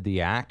committed the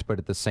act, but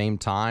at the same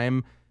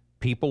time,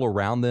 people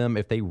around them,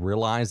 if they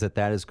realize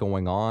that is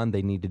going on,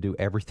 they need to do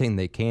everything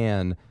they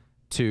can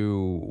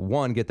to,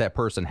 one, get that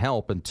person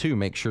help, and two,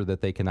 make sure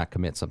that they cannot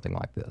commit something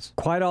like this.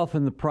 Quite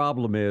often the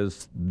problem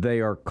is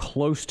they are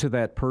close to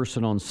that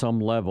person on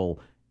some level,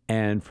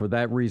 and for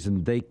that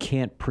reason, they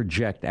can't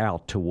project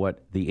out to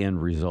what the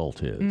end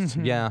result is.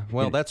 Mm-hmm. Yeah,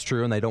 well, that's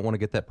true, and they don't want to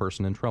get that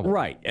person in trouble.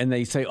 Right, and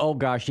they say, oh,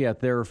 gosh, yeah,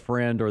 they're a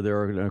friend or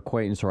they're an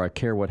acquaintance, or I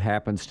care what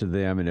happens to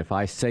them, and if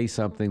I say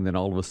something, then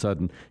all of a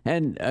sudden,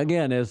 and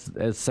again, as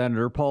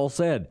Senator Paul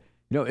said,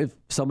 if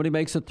somebody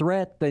makes a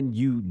threat, then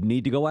you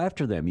need to go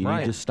after them. You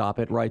need to stop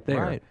it right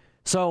there. Right.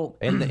 So,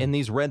 and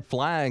these red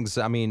flags,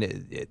 I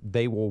mean,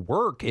 they will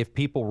work if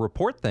people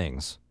report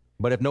things.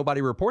 But if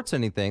nobody reports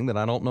anything, then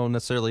I don't know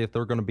necessarily if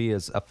they're going to be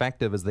as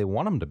effective as they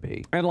want them to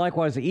be. And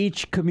likewise,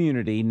 each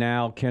community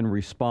now can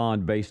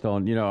respond based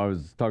on, I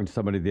was talking to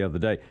somebody the other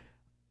day.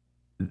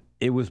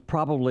 It was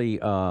probably,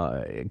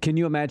 can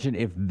you imagine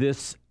if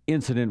this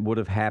incident would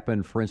have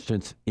happened, for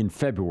instance, in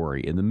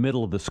February, in the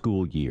middle of the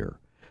school year?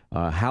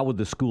 How would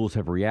the schools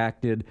have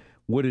reacted?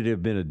 Would it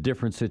have been a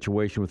different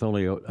situation with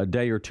only a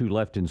day or two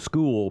left in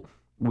school?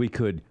 We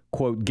could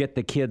quote, get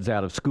the kids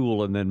out of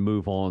school and then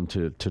move on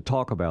to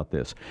talk about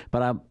this.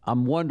 But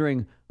I'm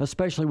wondering,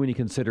 especially when you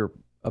consider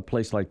a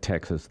place like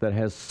Texas that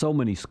has so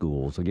many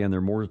schools. Again, there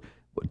are more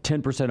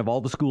 10% of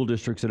all the school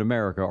districts in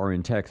America are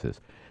in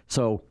Texas.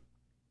 So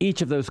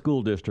each of those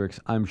school districts,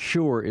 I'm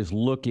sure, is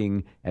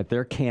looking at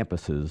their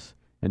campuses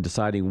and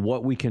deciding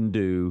what we can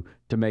do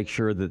to make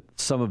sure that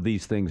some of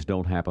these things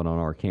don't happen on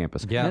our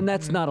campus. Yeah. And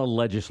that's not a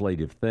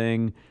legislative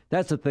thing.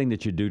 That's a thing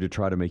that you do to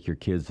try to make your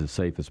kids as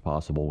safe as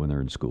possible when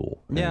they're in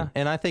school. Yeah,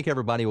 and I think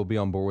everybody will be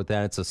on board with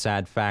that. It's a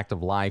sad fact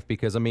of life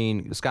because, I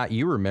mean, Scott,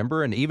 you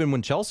remember, and even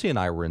when Chelsea and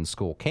I were in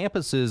school,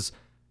 campuses,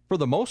 for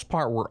the most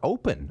part, were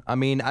open. I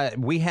mean,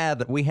 we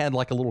had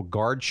like a little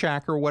guard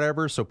shack or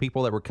whatever, so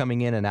people that were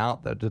coming in and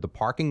out to the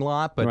parking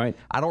lot. But right.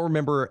 I don't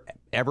remember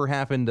ever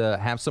having to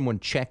have someone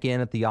check in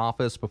at the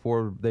office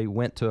before they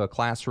went to a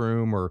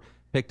classroom or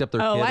picked up their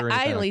kid or anything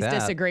I at like least that.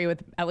 disagree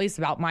with at least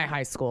about my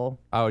high school.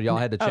 Oh, y'all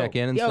had to check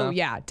in and stuff? Oh,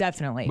 yeah,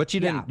 definitely. But you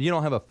didn't. You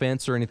don't have a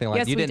fence or anything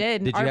like that. Yes, we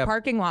did. Did Our you have,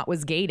 parking lot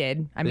was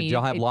gated. Did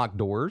y'all have locked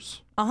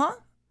doors? Uh-huh.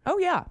 Oh,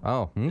 yeah.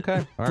 Oh,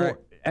 okay. All right.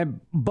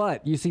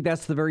 But you see,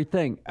 that's the very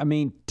thing. I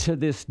mean, to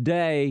this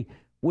day,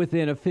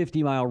 within a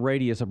 50-mile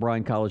radius of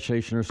Bryan College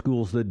Station are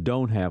schools that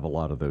don't have a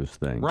lot of those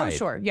things. Right. Oh,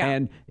 sure, yeah.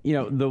 And, you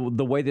know,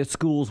 the way that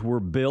schools were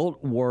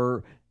built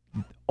were,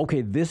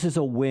 okay, this is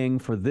a wing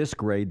for this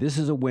grade, this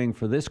is a wing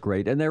for this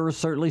grade. And there were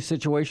certainly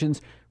situations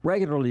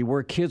regularly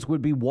where kids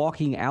would be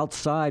walking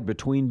outside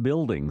between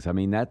buildings. I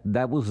mean,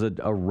 that was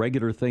a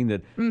regular thing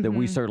that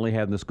we certainly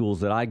had in the schools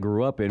that I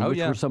grew up in, which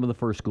were some of the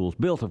first schools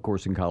built, of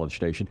course, in College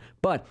Station.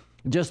 But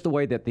just the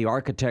way that the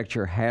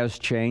architecture has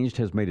changed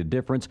has made a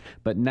difference,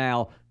 but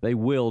now they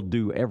will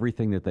do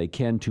everything that they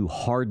can to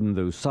harden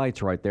those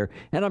sites right there.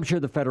 And I'm sure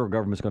the federal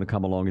government's going to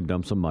come along and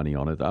dump some money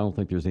on it. I don't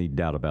think there's any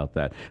doubt about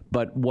that.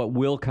 But what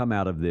will come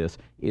out of this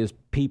is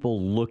people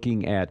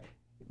looking at,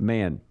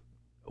 man,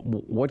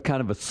 what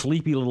kind of a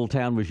sleepy little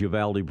town was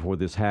Uvalde before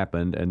this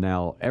happened, and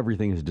now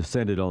everything has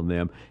descended on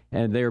them,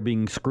 and they're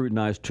being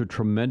scrutinized to a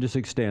tremendous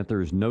extent.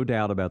 There's no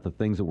doubt about the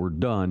things that were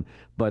done,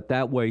 but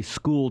that way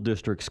school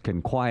districts can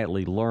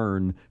quietly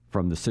learn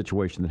from the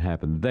situation that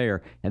happened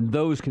there, and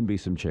those can be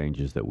some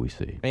changes that we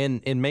see.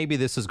 And maybe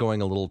this is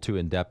going a little too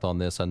in-depth on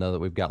this. I know that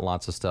we've got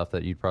lots of stuff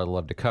that you'd probably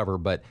love to cover,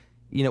 but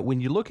you know,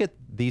 when you look at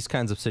these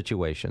kinds of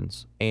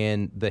situations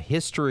and the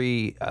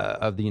history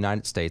of the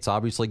United States,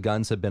 obviously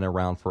guns have been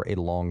around for a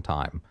long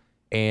time.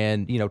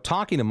 And, you know,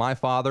 talking to my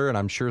father, and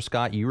I'm sure,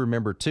 Scott, you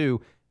remember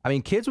too, I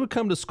mean, kids would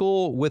come to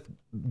school with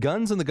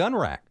guns in the gun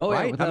rack,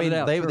 right? Yeah, I mean,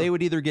 doubt, they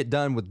would either get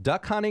done with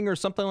duck hunting or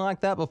something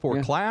like that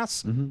before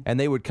class, and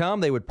they would come,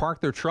 they would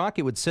park their truck,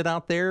 it would sit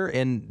out there,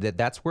 and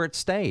that's where it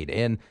stayed.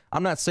 And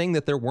I'm not saying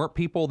that there weren't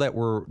people that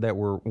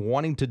were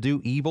wanting to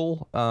do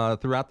evil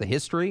throughout the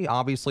history.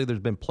 Obviously, there's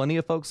been plenty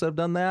of folks that have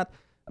done that,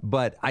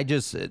 but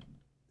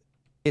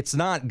it's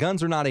not,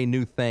 guns are not a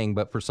new thing,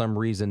 but for some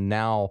reason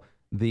now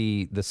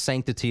the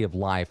sanctity of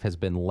life has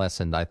been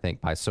lessened, I think,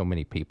 by so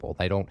many people.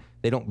 They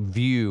don't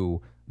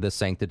view the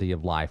sanctity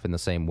of life in the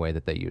same way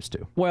that they used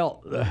to.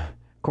 Well, of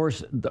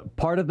course,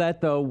 part of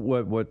that, though,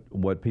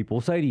 what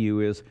people say to you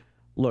is,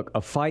 look,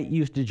 a fight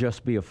used to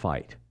just be a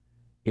fight.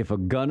 If a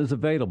gun is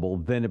available,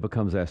 then it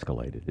becomes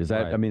escalated. Is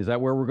that? Right. I mean, is that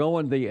where we're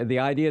going? The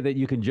idea that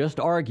you can just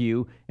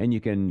argue and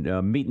you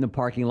can meet in the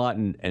parking lot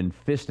and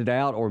fist it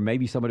out, or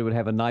maybe somebody would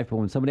have a knife, but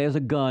when somebody has a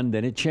gun,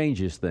 then it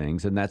changes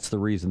things, and that's the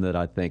reason that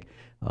I think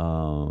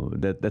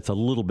that's a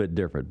little bit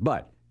different.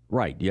 But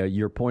right, yeah,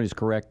 your point is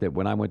correct that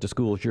when I went to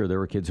school, sure, there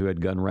were kids who had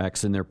gun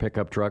racks in their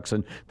pickup trucks,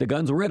 and the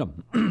guns were in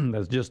them.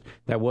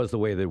 That was the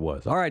way that it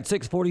was. All right,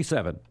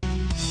 6:47.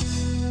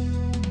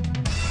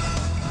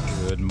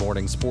 Good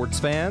morning, sports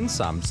fans.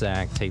 I'm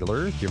Zach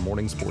Taylor, your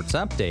morning sports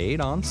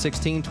update on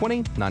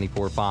 1620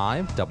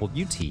 94.5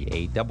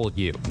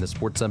 WTAW. And the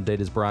sports update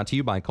is brought to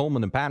you by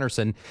Coleman and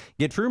Patterson.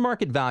 Get true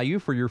market value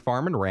for your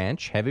farm and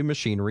ranch, heavy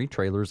machinery,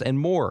 trailers, and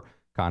more.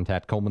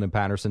 Contact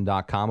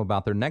ColemanandPatterson.com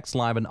about their next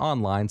live and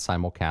online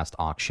simulcast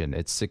auction.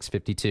 It's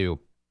 6:52.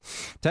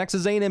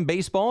 Texas A&M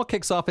baseball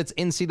kicks off its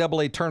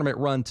NCAA tournament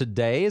run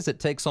today as it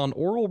takes on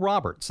Oral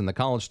Roberts in the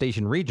College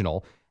Station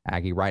Regional.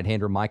 Aggie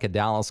right-hander Micah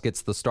Dallas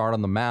gets the start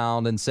on the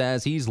mound and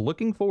says he's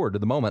looking forward to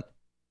the moment.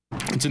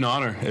 It's an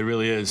honor. It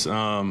really is.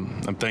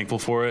 I'm thankful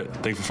for it,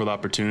 thankful for the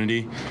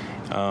opportunity.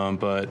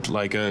 But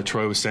like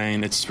Troy was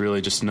saying, it's really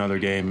just another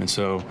game, and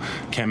so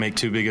can't make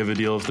too big of a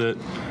deal with it.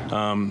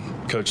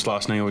 Coach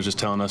Schlossnagle was just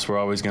telling us we're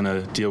always going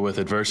to deal with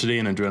adversity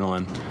and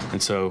adrenaline,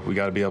 and so we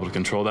got to be able to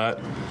control that,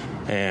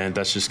 and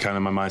that's just kind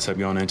of my mindset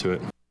going into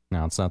it.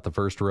 Now, it's not the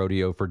first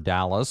rodeo for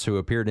Dallas, who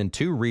appeared in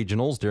 2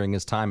 regionals during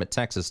his time at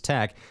Texas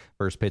Tech.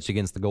 First pitch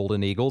against the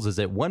Golden Eagles is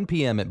at 1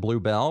 p.m. at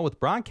Bluebell, with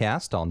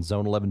broadcast on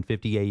Zone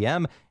 1150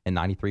 AM and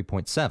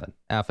 93.7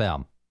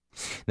 FM.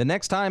 The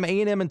next time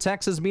A&M and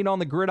Texas meet on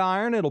the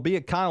gridiron, it'll be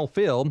at Kyle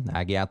Field.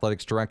 Aggie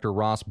Athletics Director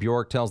Ross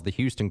Bjork tells the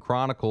Houston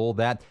Chronicle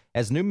that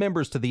as new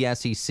members to the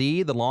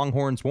SEC, the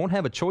Longhorns won't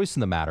have a choice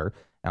in the matter.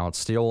 Now, it's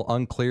still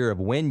unclear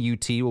of when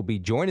UT will be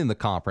joining the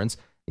conference.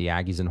 The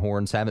Aggies and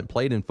Horns haven't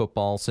played in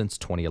football since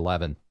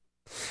 2011.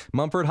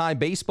 Mumford High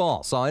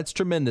baseball saw its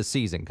tremendous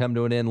season come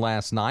to an end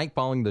last night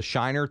following the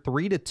Shiner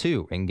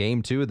 3-2 in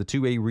Game 2 of the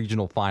 2A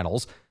Regional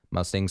Finals.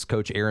 Mustangs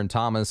coach Aaron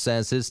Thomas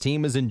says his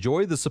team has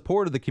enjoyed the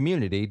support of the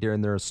community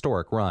during their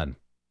historic run.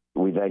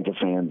 We thank the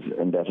fans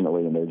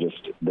indefinitely, and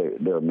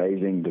they're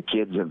amazing. The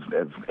kids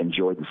have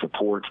enjoyed the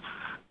support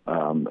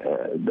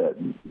that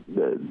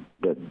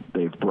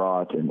they've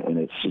brought, and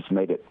it's just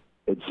made it.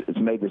 It's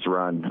made this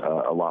run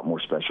a lot more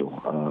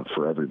special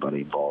for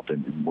everybody involved,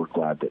 and we're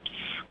glad that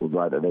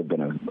they've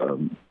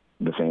been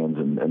the fans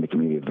and the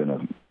community have been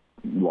a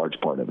large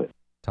part of it.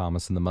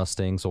 Thomas and the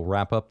Mustangs will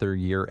wrap up their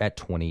year at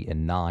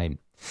 20-9.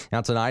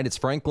 Now tonight it's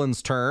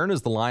Franklin's turn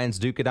as the Lions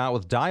duke it out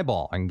with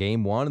Diboll in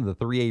Game 1 of the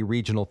 3A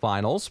Regional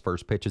Finals.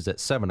 First pitch is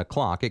at 7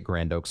 o'clock at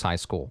Grand Oaks High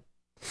School.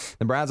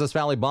 The Brazos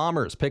Valley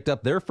Bombers picked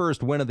up their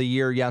first win of the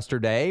year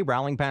yesterday,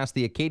 rallying past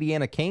the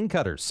Acadiana Cane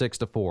Cutters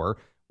 6-4.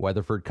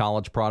 Weatherford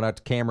College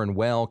product Cameron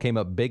Well came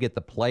up big at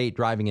the plate,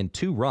 driving in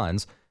 2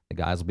 runs. The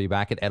guys will be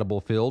back at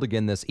Edible Field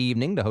again this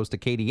evening to host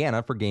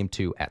Acadiana for Game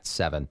 2 at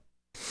 7.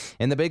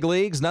 In the big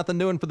leagues, nothing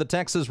doing for the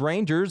Texas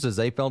Rangers as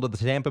they fell to the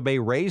Tampa Bay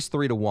Rays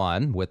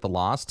 3-1. With the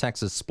loss,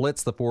 Texas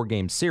splits the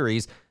 4-game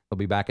series. They'll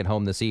be back at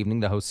home this evening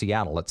to host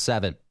Seattle at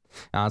 7.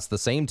 Now, it's the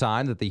same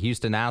time that the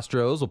Houston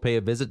Astros will pay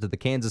a visit to the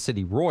Kansas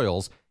City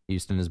Royals.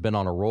 Houston has been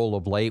on a roll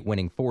of late,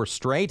 winning 4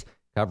 straight.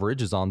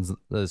 Coverage is on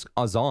the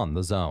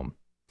Zone.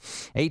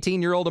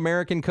 18-year-old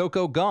American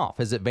Coco Gauff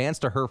has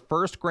advanced to her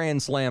first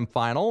Grand Slam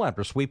final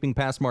after sweeping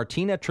past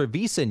Martina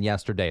Trevisan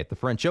yesterday at the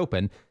French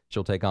Open.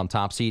 She'll take on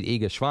top seed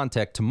Iga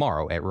Swiatek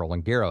tomorrow at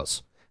Roland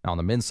Garros. Now on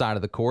the men's side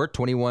of the court,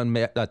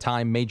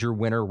 21-time major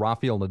winner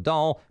Rafael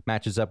Nadal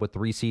matches up with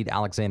 3-seed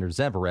Alexander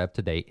Zverev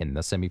today in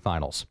the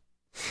semifinals.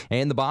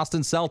 And the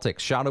Boston Celtics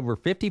shot over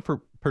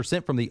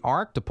 50% from the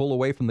arc to pull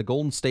away from the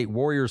Golden State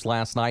Warriors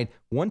last night,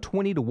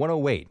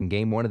 120-108 in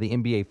Game 1 of the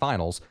NBA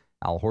Finals.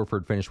 Al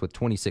Horford finished with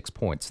 26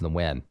 points in the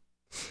win.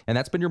 And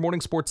that's been your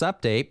morning sports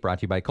update, brought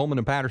to you by Coleman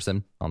and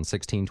Patterson on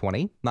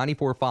 1620,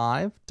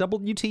 94.5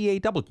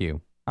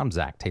 WTAW. I'm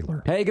Zach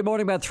Taylor. Hey, good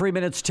morning. About 3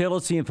 minutes till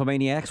it's the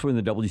Infomaniacs. We're in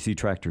the WC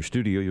Tractor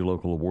Studio, your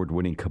local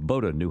award-winning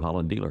Kubota New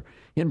Holland dealer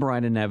in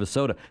Bryan and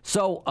Navasota.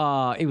 So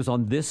it was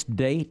on this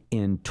date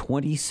in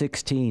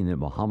 2016 that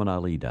Muhammad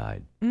Ali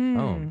died.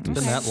 Oh, it's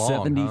been that long,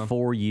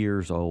 74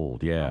 years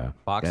old, yeah.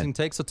 Boxing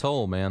takes a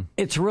toll, man.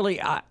 It's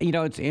really,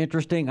 it's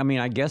interesting. I mean,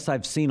 I guess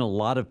I've seen a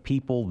lot of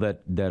people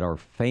that are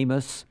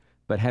famous,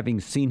 but having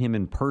seen him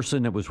in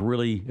person, it was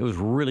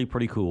really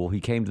pretty cool.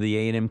 He came to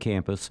the A&M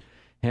campus.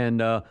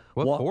 And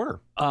what for?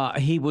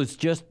 He was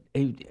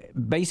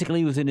basically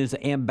he was in his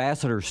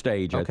ambassador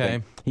stage. Okay. I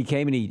think. He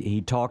came and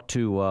he talked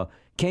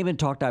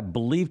talked, I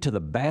believe, to the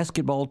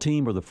basketball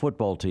team or the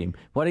football team.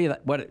 What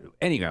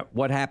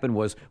happened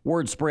was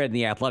word spread in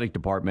the athletic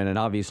department, and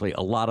obviously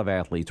a lot of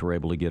athletes were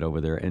able to get over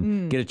there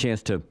and get a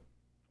chance to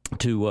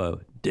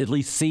at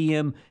least see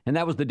him. And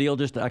that was the deal.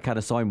 I kind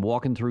of saw him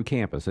walking through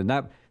campus, and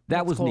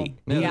that was cool. Neat.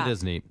 Yeah, it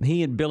is neat.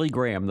 He and Billy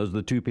Graham, those are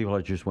the two people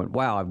I just went,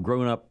 wow, I've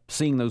grown up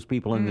seeing those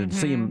people, and to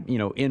see him,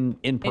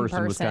 in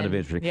person was kind of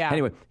interesting. Yeah.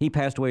 Anyway, he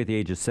passed away at the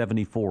age of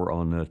 74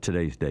 on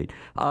today's date.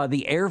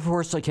 The Air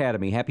Force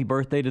Academy, happy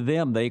birthday to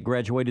them. They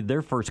graduated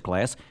their first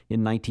class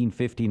in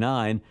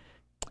 1959.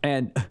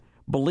 And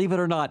believe it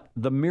or not,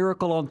 The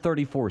Miracle on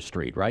 34th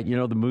Street, right? You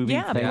know, the movie?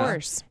 Yeah, of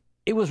course.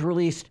 It was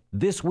released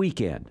this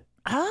weekend.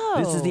 Oh.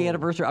 This is the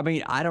anniversary. I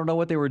mean, I don't know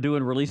what they were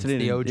doing releasing it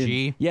the OG.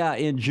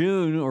 in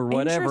June or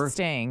whatever.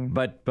 Interesting.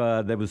 But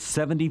that was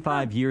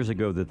 75 years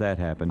ago that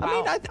happened. I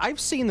mean,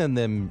 I've seen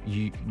them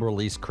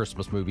release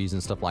Christmas movies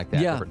and stuff like that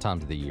different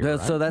times of the year.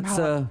 So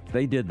that's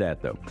they did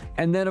that, though.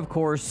 And then, of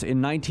course,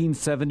 in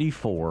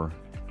 1974,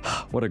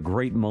 what a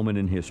great moment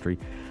in history.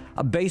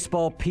 A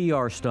baseball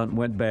PR stunt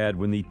went bad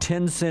when the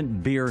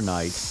 10-cent beer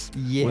night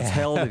was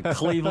held at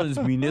Cleveland's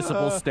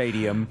Municipal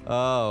Stadium.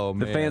 Oh,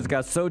 man. The fans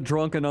got so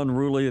drunk and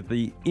unruly that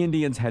the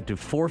Indians had to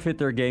forfeit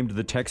their game to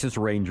the Texas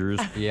Rangers.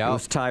 It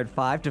was tied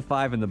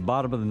 5-5 in the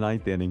bottom of the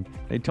 9th inning.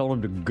 They told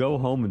them to go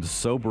home and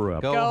sober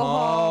up. Go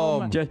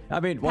home.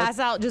 Pass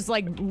out just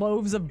like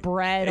loaves of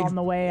bread on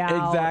the way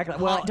out. Exactly.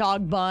 Hot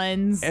dog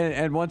buns.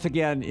 And once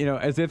again,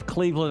 as if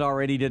Cleveland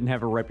already didn't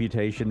have a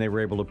reputation, they were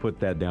able to put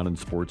that down in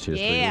sports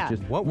history. Yeah.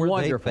 What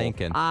were they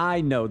thinking?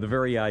 I know, the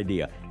very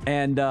idea.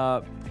 And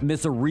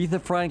Miss Aretha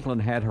Franklin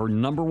had her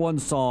 #1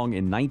 song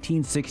in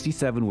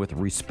 1967 with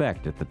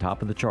Respect at the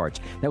top of the charts.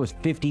 That was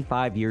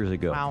 55 years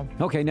ago. Wow.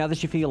 Okay, now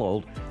that you feel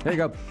old. There you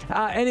go.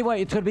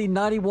 Anyway, it's going to be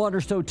 91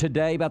 or so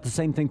today, about the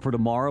same thing for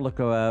tomorrow. Look,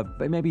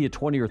 maybe a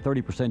 20 or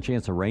 30%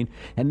 chance of rain.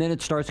 And then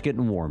it starts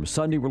getting warm.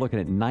 Sunday, we're looking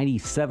at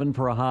 97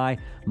 for a high.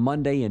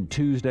 Monday and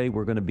Tuesday,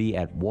 we're going to be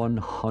at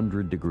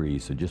 100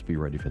 degrees. So just be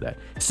ready for that.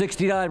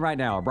 69 right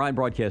now, our Bryan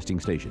Broadcasting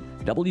Station.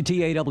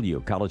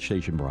 WTAW, College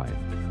Station, Bryan.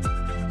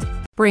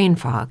 Brain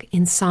fog,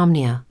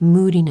 insomnia,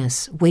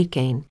 moodiness, weight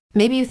gain.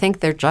 Maybe you think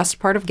they're just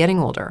part of getting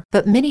older,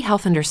 but MIDI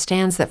Health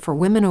understands that for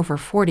women over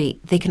 40,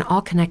 they can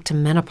all connect to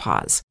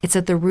menopause. It's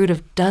at the root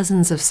of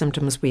dozens of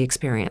symptoms we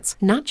experience,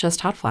 not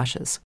just hot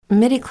flashes.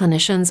 MIDI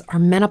clinicians are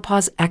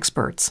menopause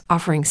experts,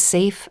 offering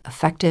safe,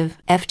 effective,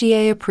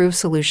 FDA-approved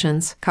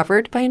solutions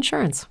covered by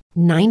insurance.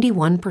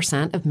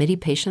 91% of MIDI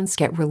patients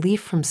get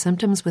relief from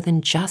symptoms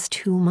within just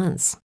 2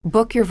 months.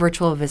 Book your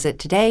virtual visit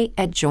today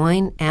at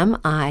joinmidi.com.